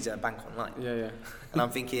 Please bank online. Yeah. And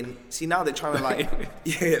I'm thinking, see now they're trying to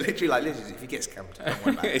literally if you get scammed, don't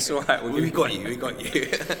worry about it. It's alright. We got you.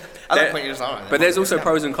 At that point, you're just alright. But there's also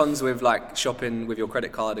pros and cons with shopping with your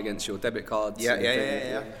credit card against your debit cards.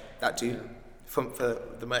 Yeah. That too. For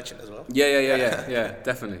the merchant as well. Yeah,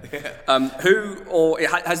 definitely.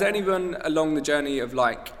 Has there anyone along the journey of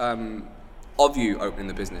of you opening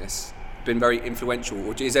the business been very influential,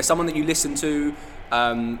 or is there someone that you listen to?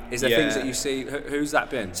 Is there things that you see? Who's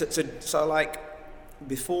that been? So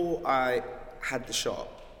before I had the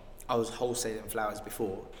shop, I was wholesaling flowers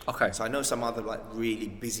before. Okay. So I know some other really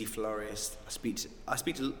busy florists. I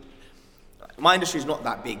speak to. My industry is not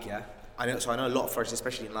that big, yeah. I know a lot of florists,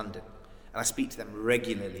 especially in London, and I speak to them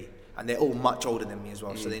regularly, and they're all much older than me as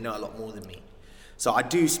well, so they know a lot more than me. So I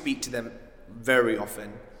do speak to them very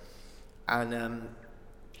often, and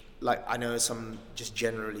I know some just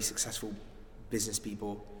generally successful business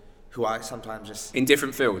people who I sometimes just in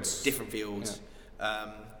different fields,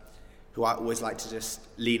 who I always like to just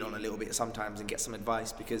lean on a little bit sometimes and get some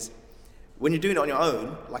advice, because when you're doing it on your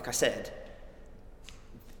own, like I said,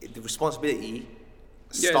 the responsibility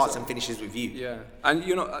starts and finishes with you. Yeah, and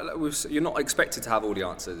you're not expected to have all the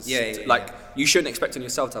answers. Yeah. You shouldn't expect on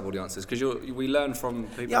yourself to have all the answers because we learn from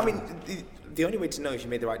people. Yeah, the only way to know if you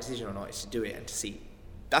made the right decision or not is to do it and to see.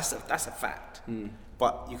 That's a fact.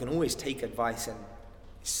 But you can always take advice, and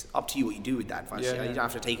it's up to you what you do with that advice. You don't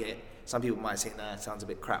have to take it. Some people might say, "Nah, it sounds a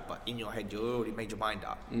bit crap," but in your head, you already made your mind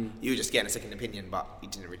up. You were just getting a second opinion, but you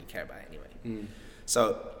didn't really care about it anyway.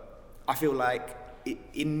 So I feel like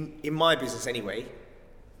in my business anyway,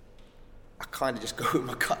 I kind of just go with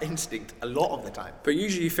my gut instinct a lot of the time. But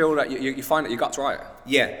usually you feel that you find that your gut's right.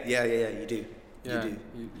 Yeah, you do. Yeah. You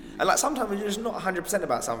do. And sometimes when you're just not 100%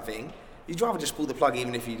 about something, you'd rather just pull the plug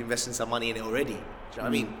even if you'd invested some money in it already. Do you know what I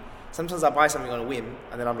mean? Sometimes I buy something on a whim,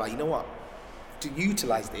 and then I'm like, you know what? To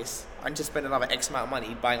utilise this, I need to spend another X amount of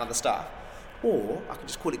money buying other stuff. Or I can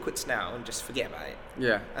just call it quits now and just forget about it.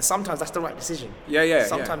 Yeah. And sometimes that's the right decision. Yeah.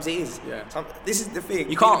 Sometimes it is. Yeah. This is the thing.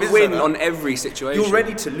 You can't win on every situation. You're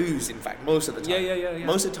ready to lose, in fact, most of the time. Yeah.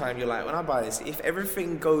 Most of the time, you're like, when I buy this, if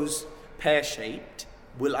everything goes pear-shaped,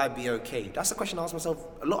 will I be okay? That's the question I ask myself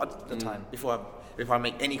a lot of the time before I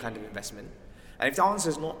make any kind of investment. And if the answer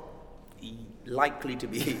is not likely to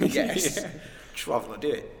be yes, I'd rather not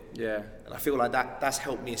do it. Yeah. And I feel like that's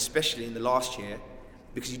helped me, especially in the last year,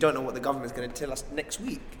 because you don't know what the government's going to tell us next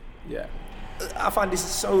week. Yeah. I find this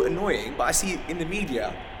so annoying, but I see in the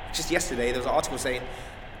media, just yesterday, there was an article saying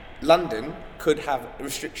London could have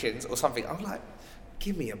restrictions or something. I'm like,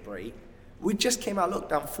 give me a break. We just came out of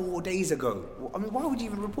lockdown 4 days ago. I mean, why would you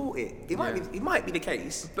even report it? It might be the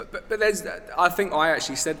case. But there's, I think I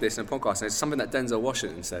actually said this in a podcast, and it's something that Denzel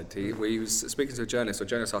Washington said. He was speaking to a journalist, or a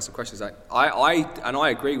journalist asked some questions. Like, I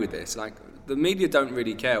agree with this. Like, the media don't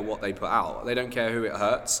really care what they put out. They don't care who it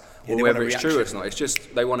hurts or whether it's true or not. It's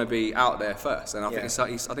just they want to be out there first. And I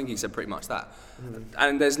think he said pretty much that. Mm-hmm.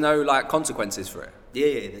 And there's no like consequences for it.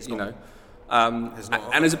 Yeah, there's not. You know.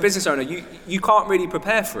 And as a business owner, you can't really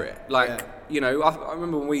prepare for it. Like, you know, I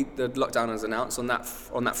remember when the lockdown was announced on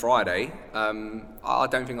that Friday. I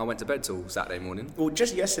don't think I went to bed till Saturday morning. Well,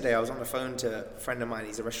 just yesterday I was on the phone to a friend of mine.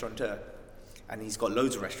 He's a restaurateur, and he's got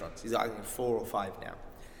loads of restaurants. He's got, I think, 4 or 5 now.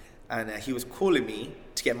 And he was calling me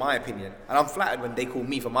to get my opinion, and I'm flattered when they call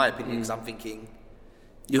me for my opinion because I'm thinking,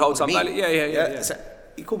 you hold some value. Yeah. So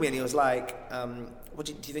he called me and he was like, "What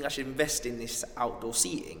do you think I should invest in this outdoor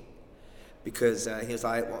seating?" Because he was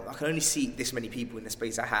like, well, I can only seat this many people in the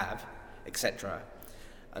space I have, etc.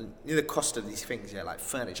 And you know the cost of these things, like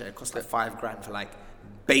furniture, it costs like $5,000 for like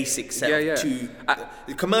basic setup.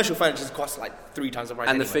 The commercial furniture costs like 3 times the price.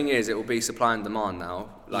 And anyway. the thing is, it will be supply and demand now.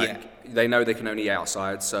 Like they know they can only eat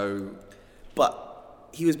outside, so. But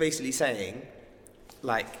he was basically saying,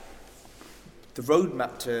 like, the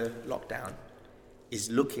roadmap to lockdown is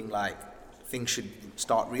looking like things should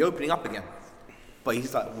start reopening up again. But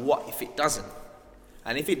he's like, what if it doesn't?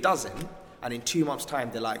 And if it doesn't, and in 2 months'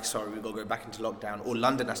 time they're like, sorry, we've got to go back into lockdown, or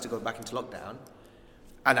London has to go back into lockdown,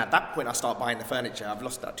 and at that point I start buying the furniture, I've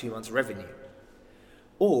lost that 2 months' revenue.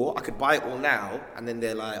 Or I could buy it all now, and then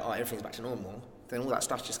they're like, oh, everything's back to normal. Then all that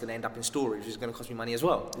stuff's just going to end up in storage, which is going to cost me money as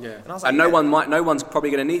well. Yeah. And I was like, no one's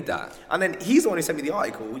probably going to need that. And then he's the one who sent me the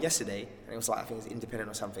article yesterday, and it was like, I think it's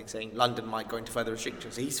Independent or something, saying London might go into further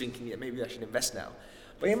restrictions. So he's thinking, yeah, maybe I should invest now.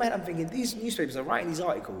 But in my head, I'm thinking, these newspapers are writing these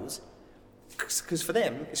articles because for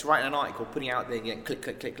them, it's writing an article, putting it out there, and getting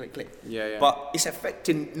click. Yeah. But it's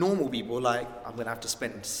affecting normal people. Like, I'm going to have to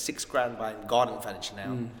spend $6,000 buying garden furniture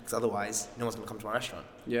now, because otherwise, no one's going to come to my restaurant.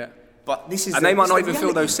 Yeah. But this is, and they might not even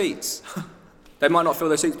fill those seats. They might not fill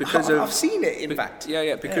those seats because of. I've seen it, in fact.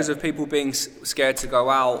 Because of people being scared to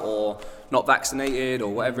go out or not vaccinated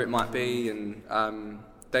or whatever it might be, and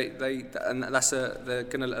they're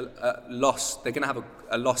gonna loss. They're gonna have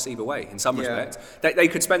a loss either way in some respect. They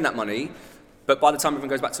could spend that money, but by the time everything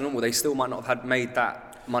goes back to normal, they still might not have made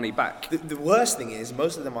that money back. The worst thing is,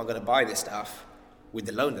 most of them are going to buy this stuff with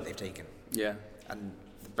the loan that they've taken. Yeah. And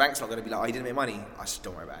the bank's not going to be like, oh, you didn't make money. I just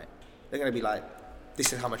don't worry about it. They're going to be like,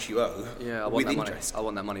 this is how much you owe. Yeah, I want that interest. Money. I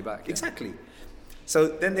want that money back. Yeah. Exactly. So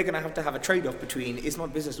then they're going to have a trade-off between, is my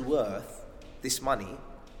business worth this money,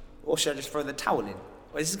 or should I just throw the towel in?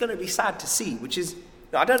 Well, this is going to be sad to see, which is,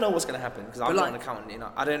 I don't know what's going to happen, because I'm not an accountant.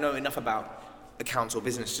 I don't know enough about accounts or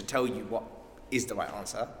business to tell you what is the right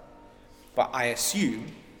answer. But I assume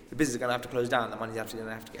the business is going to have to close down, the money's going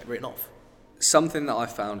to have to get written off. Something that I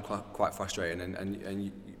found quite frustrating,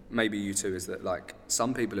 and maybe you too, is that like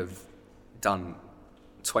some people have done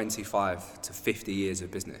 25 to 50 years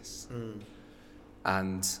of business,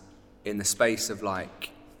 and in the space of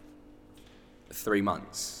like 3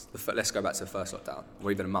 months, let's go back to the first lockdown,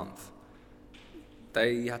 or even a month,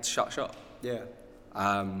 they had to shut shop. Yeah.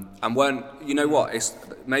 And weren't, you know what? It's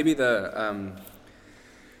maybe the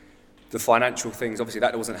financial things. Obviously,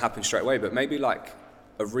 that doesn't happen straight away, but maybe like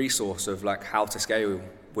a resource of like how to scale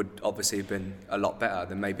would obviously have been a lot better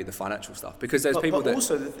than maybe the financial stuff, because there's people that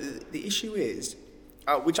also the issue is,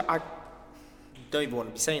 which I don't even want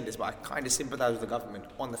to be saying this, but I kind of sympathise with the government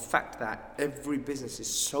on the fact that every business is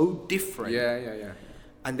so different. Yeah.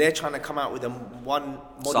 And they're trying to come out with a one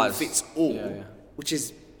model fits all, which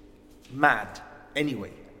is mad.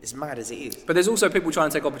 Anyway, it's mad as it is. But there's also people trying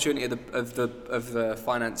to take opportunity of the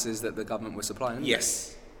finances that the government was supplying.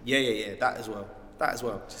 Yes. Yeah. That as well.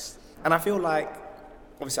 And I feel like,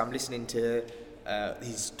 obviously, I'm listening to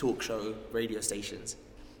these talk show radio stations.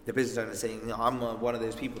 The business owner saying, I'm one of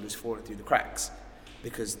those people who's fallen through the cracks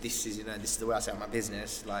because this is the way I set up my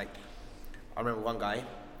business. Like, I remember one guy,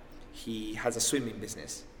 he has a swimming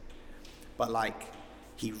business, but like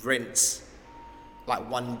he rents like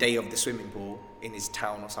 1 day of the swimming pool in his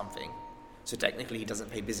town or something. So technically he doesn't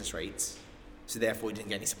pay business rates. So therefore he didn't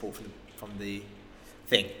get any support from the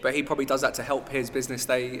thing. But he probably does that to help his business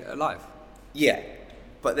stay alive. Yeah.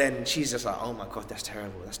 But then she's just like, oh my God, that's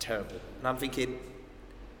terrible. And I'm thinking,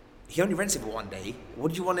 he only rents it for one day.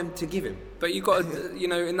 What do you want him to give him? But you've got to,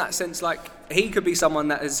 in that sense, like, he could be someone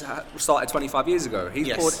that has started 25 years ago.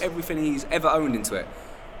 He's poured everything he's ever owned into it.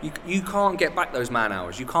 You can't get back those man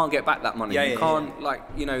hours. You can't get back that money. You can't,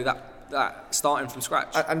 that starting from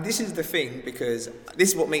scratch. And this is the thing, because this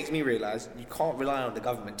is what makes me realise you can't rely on the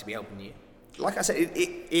government to be helping you. Like I said,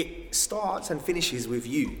 it starts and finishes with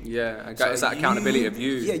you. Yeah, and it's that accountability of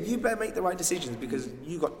you. Yeah, you better make the right decisions, because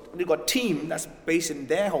you've got a team that's basing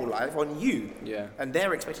their whole life on you. Yeah. And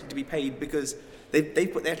they're expected to be paid because they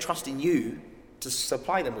put their trust in you to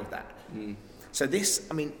supply them with that. So this,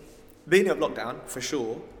 I mean, beginning of lockdown, for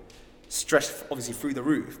sure, stress obviously through the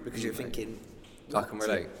roof, because you're thinking... I can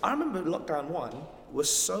relate. I remember lockdown 1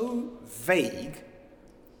 was so vague.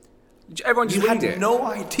 Everyone just had it. No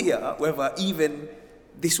idea whether even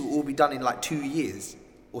this will all be done in like 2 years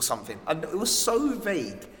or something. And it was so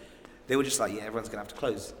vague. They were just like, yeah, everyone's going to have to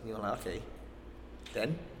close. And you're like, okay,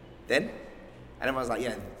 then? And everyone's like,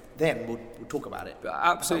 yeah, then we'll talk about it. But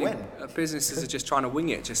absolutely. But when? Businesses are just trying to wing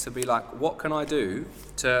it, just to be like, what can I do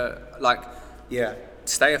to,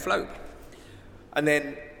 stay afloat? And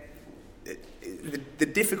then the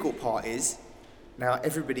difficult part is, now not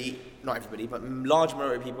everybody, but large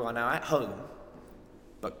majority of people are now at home,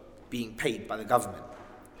 but being paid by the government.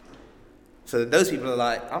 So those people are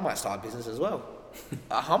like, I might start a business as well.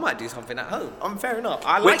 I might do something at home. Fair enough.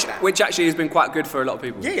 I like that. Which actually has been quite good for a lot of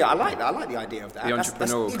people. Yeah, I like that. I like the idea of that. The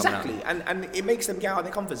entrepreneurial exactly. And it makes them get out of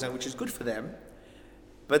their comfort zone, which is good for them.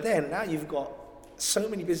 But then now you've got so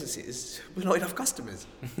many businesses with not enough customers.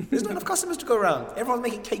 There's not enough customers to go around. Everyone's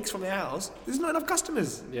making cakes from their house. There's not enough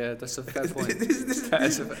customers. Yeah, that's a fair point.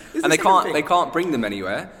 And they can't bring them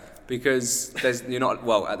anywhere, because at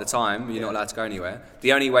the time you're not allowed to go anywhere.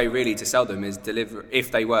 The only way really to sell them is deliver.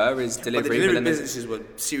 If they were, is delivery. But the delivery businesses were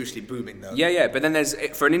seriously booming though. Yeah. But then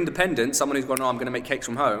for an independent, someone who's gone, I'm going to make cakes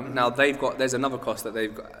from home. Mm-hmm. Now there's another cost that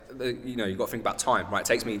they've got. You've got to think about time, right? It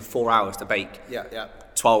takes me 4 hours to bake. Yeah.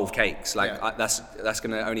 12 cakes, that's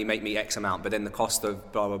going to only make me X amount, but then the cost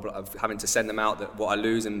of blah blah blah of having to send them out, that what I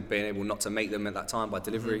lose, and being able not to make them at that time by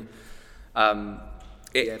delivery.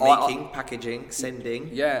 Making, packaging, sending.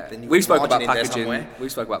 Yeah, then we spoke about packaging. We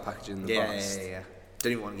spoke about packaging in the past. Yeah.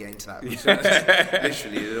 Don't even want to get into that.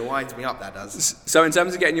 Literally, it winds me up. That does. So, in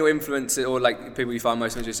terms of getting your influence, or like people you find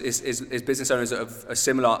most interesting, is business owners that are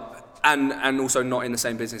similar and also not in the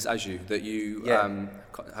same business as you, that you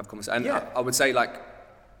have conversations. And I would say,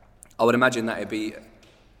 I would imagine that it'd be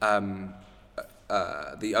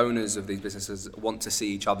the owners of these businesses want to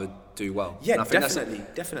see each other do well. Yeah,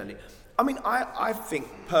 definitely. I mean, I think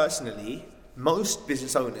personally, most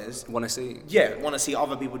business owners want to see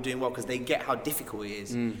other people doing well, because they get how difficult it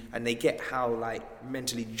is, and they get how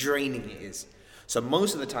mentally draining it is. So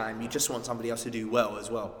most of the time, you just want somebody else to do well as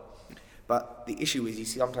well. But the issue is, you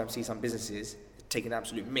sometimes see some businesses taking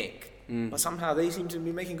absolute mick, but somehow they seem to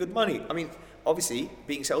be making good money. I mean, obviously,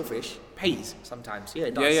 being selfish pays sometimes. Yeah,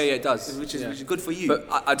 it does. Yeah, it does. Which is good for you. But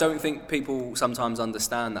I don't think people sometimes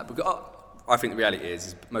understand that, because I think the reality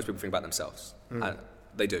is most people think about themselves. And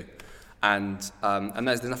they do. And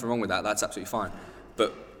there's nothing wrong with that. That's absolutely fine.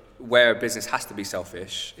 But where a business has to be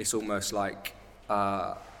selfish, it's almost like,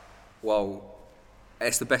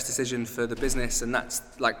 it's the best decision for the business, and that's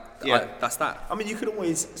that's that. I mean, you could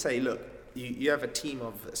always say, look, you have a team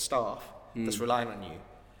of staff that's relying on you.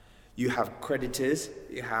 You have creditors,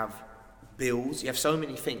 you have bills, you have so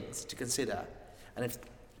many things to consider. And if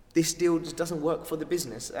this deal just doesn't work for the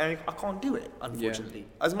business, I can't do it, unfortunately.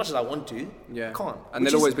 As much as I want to, I can't. And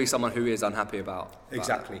there'll always be someone who is unhappy about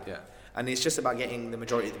exactly. That. Yeah. And it's just about getting the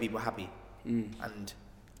majority of the people happy. And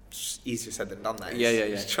it's easier said than done, that is.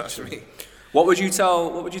 Yeah. Trust me. What would you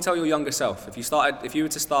tell your younger self if you were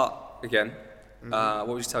to start again? What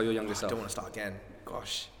would you tell your younger self? I don't want to start again.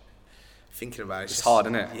 Gosh, thinking about it's hard,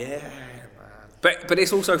 isn't it? Yeah, man. But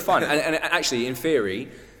it's also fun, and actually, in theory,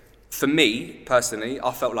 for me personally,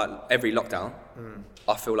 I felt like every lockdown,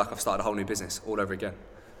 I feel like I've started a whole new business all over again.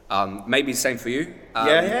 Maybe the same for you.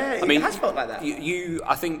 I mean, it has felt like that.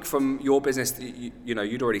 I think from your business,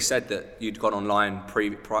 you'd already said that you'd gone online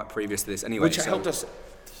previous to this anyway, which helped us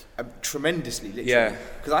tremendously, literally. Yeah.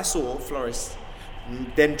 Because I saw florists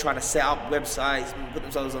then trying to set up websites and put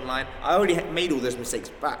themselves online. I already had made all those mistakes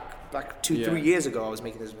back 2-3 years ago. I was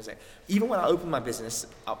making those mistakes. Even when I opened my business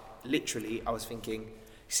up, literally, I was thinking,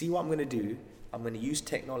 see what I'm going to do? I'm going to use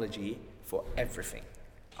technology for everything.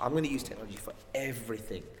 I'm going to use technology for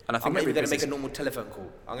everything. And I think I'm not going to make a normal telephone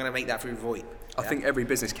call. I'm going to make that through VoIP. I think every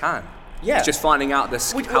business can. Yeah. It's just finding out how to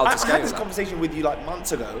scale. I had this conversation with you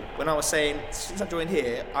months ago when I was saying, since I joined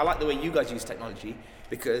here, I like the way you guys use technology.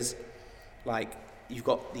 because like you've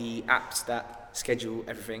got the apps that schedule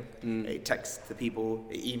everything. It texts the people,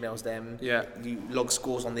 it emails them. Yeah. You log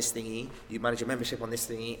scores on this thingy. You manage your membership on this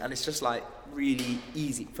thingy, and it's just like really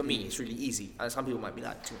easy for me. It's really easy, and some people might be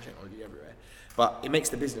like, too much technology everywhere, but it makes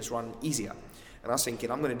the business run easier. And I was thinking,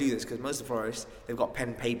 I'm going to do this because most of the florists, they've got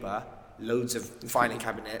pen, paper, loads of filing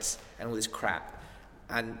cabinets, and all this crap.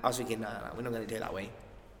 And I was thinking, no, we're not going to do it that way.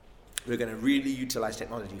 We're going to really utilize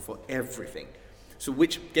technology for everything. So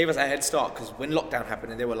which gave us a head start, because when lockdown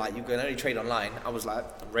happened and they were like, you can only trade online, I was like,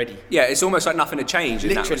 I'm ready. Yeah, it's almost like nothing had changed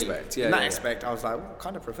in that respect. Yeah, in that aspect, I was like, well, I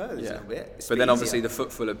kind of prefer this a little bit. It's but then obviously easier. the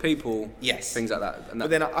footfall of people, things like that. And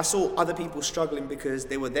but then I saw other people struggling because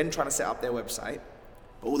they were then trying to set up their website,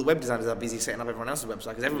 but all the web designers are busy setting up everyone else's website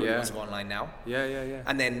because everybody wants to go online now. Yeah.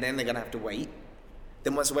 And then they're going to have to wait.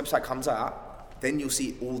 Then once the website comes out, then you'll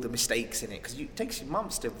see all the mistakes in it, because it takes you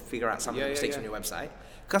months to figure out some of the mistakes on your website.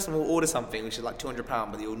 Customer will order something which is like £200,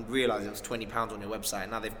 but you'll realise it was £20 on your website,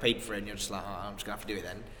 and now they've paid for it, and you're just like, oh, I'm just gonna have to do it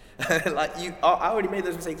then. Like I already made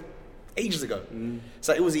those mistakes ages ago,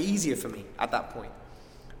 so it was easier for me at that point.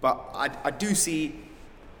 But I do see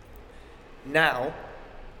now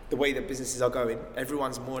the way that businesses are going,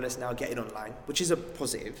 everyone's more or less now getting online, which is a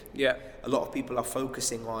positive. Yeah. A lot of people are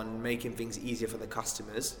focusing on making things easier for the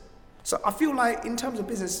customers. So I feel like in terms of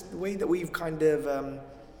business, the way that we've kind of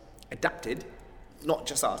adapted, not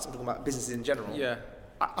just us, I'm talking about businesses in general. Yeah.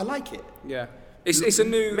 I like it. Yeah. It's a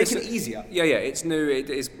new... Making it easier. Yeah, it's new,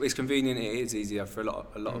 it's convenient, it is easier for a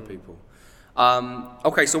lot of people.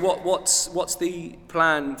 Okay, so what's the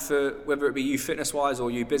plan for, whether it be you fitness-wise or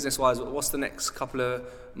you business-wise, what's the next couple of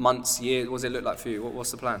months, years, what does it look like for you? What's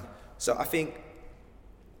the plan? So I think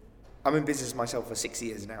I'm in business myself for 6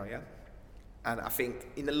 years now, yeah? And I think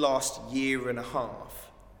in the last year and a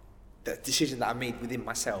half, the decision that I made within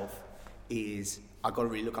myself is I got to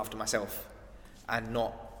really look after myself and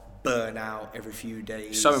not burn out every few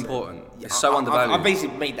days. So important. It's so undervalued. I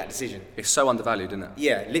basically made that decision. It's so undervalued, isn't it?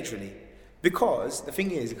 Yeah, literally. Because the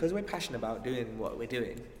thing is, because we're passionate about doing what we're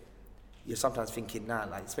doing, you're sometimes thinking, nah,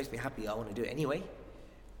 like, this makes me happy, I want to do it anyway.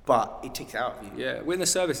 But it takes it out of you. Yeah, we're in the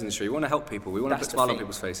service industry. We want to help people. We want to put a smile on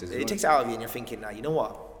people's faces. It takes it out of you, and you're thinking, nah, you know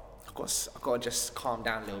what? I've got to just calm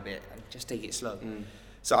down a little bit and just take it slow.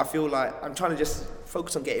 So I feel like I'm trying to just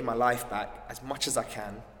focus on getting my life back as much as I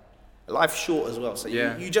can. Life's short as well, so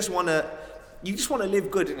you just want to live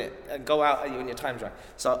good in it and go out when your time's right.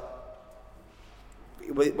 So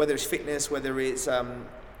whether it's fitness, whether it's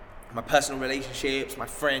my personal relationships, my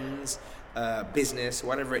friends, business,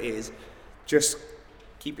 whatever it is, just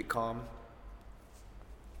keep it calm.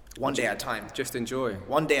 One day at a time. Just enjoy.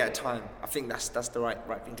 One day at a time. I think that's the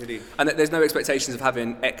right thing to do. And there's no expectations of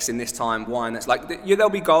having X in this time, Y, and that's like there'll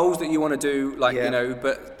be goals that you want to do, like you know,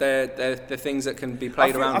 but they're things that can be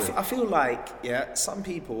played around with. I feel like some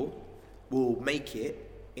people will make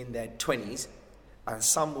it in their 20s, and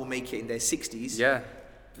some will make it in their 60s. Yeah,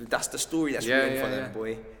 that's the story that's written for them,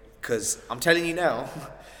 boy. Because I'm telling you now.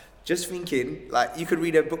 Just thinking, like, you could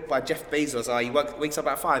read a book by Jeff Bezos. He wakes up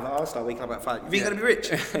at 5. I'll start waking up at 5. You think you're going to be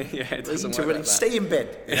rich? Yeah, it doesn't work like that. Stay in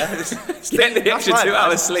bed. Yeah? Get the extra 2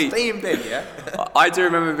 hours sleep. Stay in bed, yeah? I do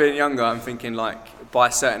remember being younger, I'm thinking, like, by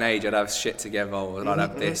a certain age, I'd have shit together, or I'd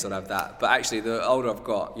have this, I'd have that. But actually, the older I've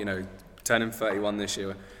got, you know, turning 31 this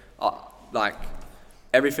year, like,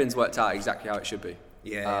 everything's worked out exactly how it should be.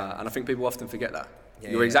 Yeah. And I think people often forget that.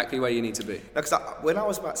 Yeah, You're exactly where you need to be. Because when I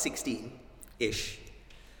was about 16-ish,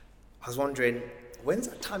 I was wondering, when's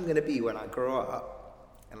that time going to be when I grow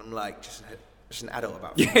up and I'm like just an adult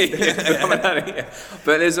about it?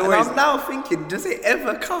 But there's always... And I'm now thinking, does it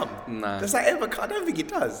ever come? No. Does that ever come? I don't think it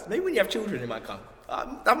does. Maybe when you have children it might come.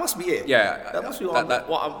 That must be it. Yeah. That must be what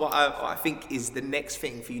I think is the next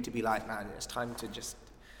thing for you to be like, man, it's time to just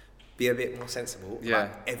be a bit more sensible about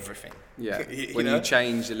everything. Yeah, when you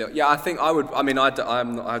change a little. Yeah, I think I would. I mean, I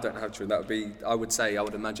don't have children. That would be. I would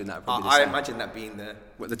imagine that would probably be the same. I imagine that being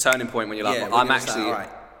the turning point when you're like, I'm actually all right,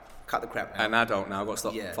 cut the crap now. An adult now. I've got to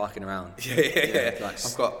stop fucking around. Yeah. Like,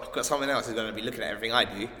 I've got someone else who's going to be looking at everything I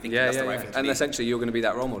do. Thinking that's the right thing to and do. Essentially, you're going to be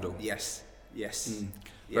that role model. Yes.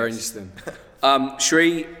 Very interesting.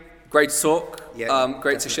 Shri, great to talk. Yeah,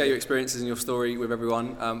 great to share your experiences and your story with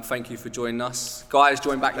everyone. Thank you for joining us. Guys,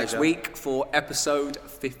 join back next week for episode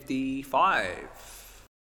 55.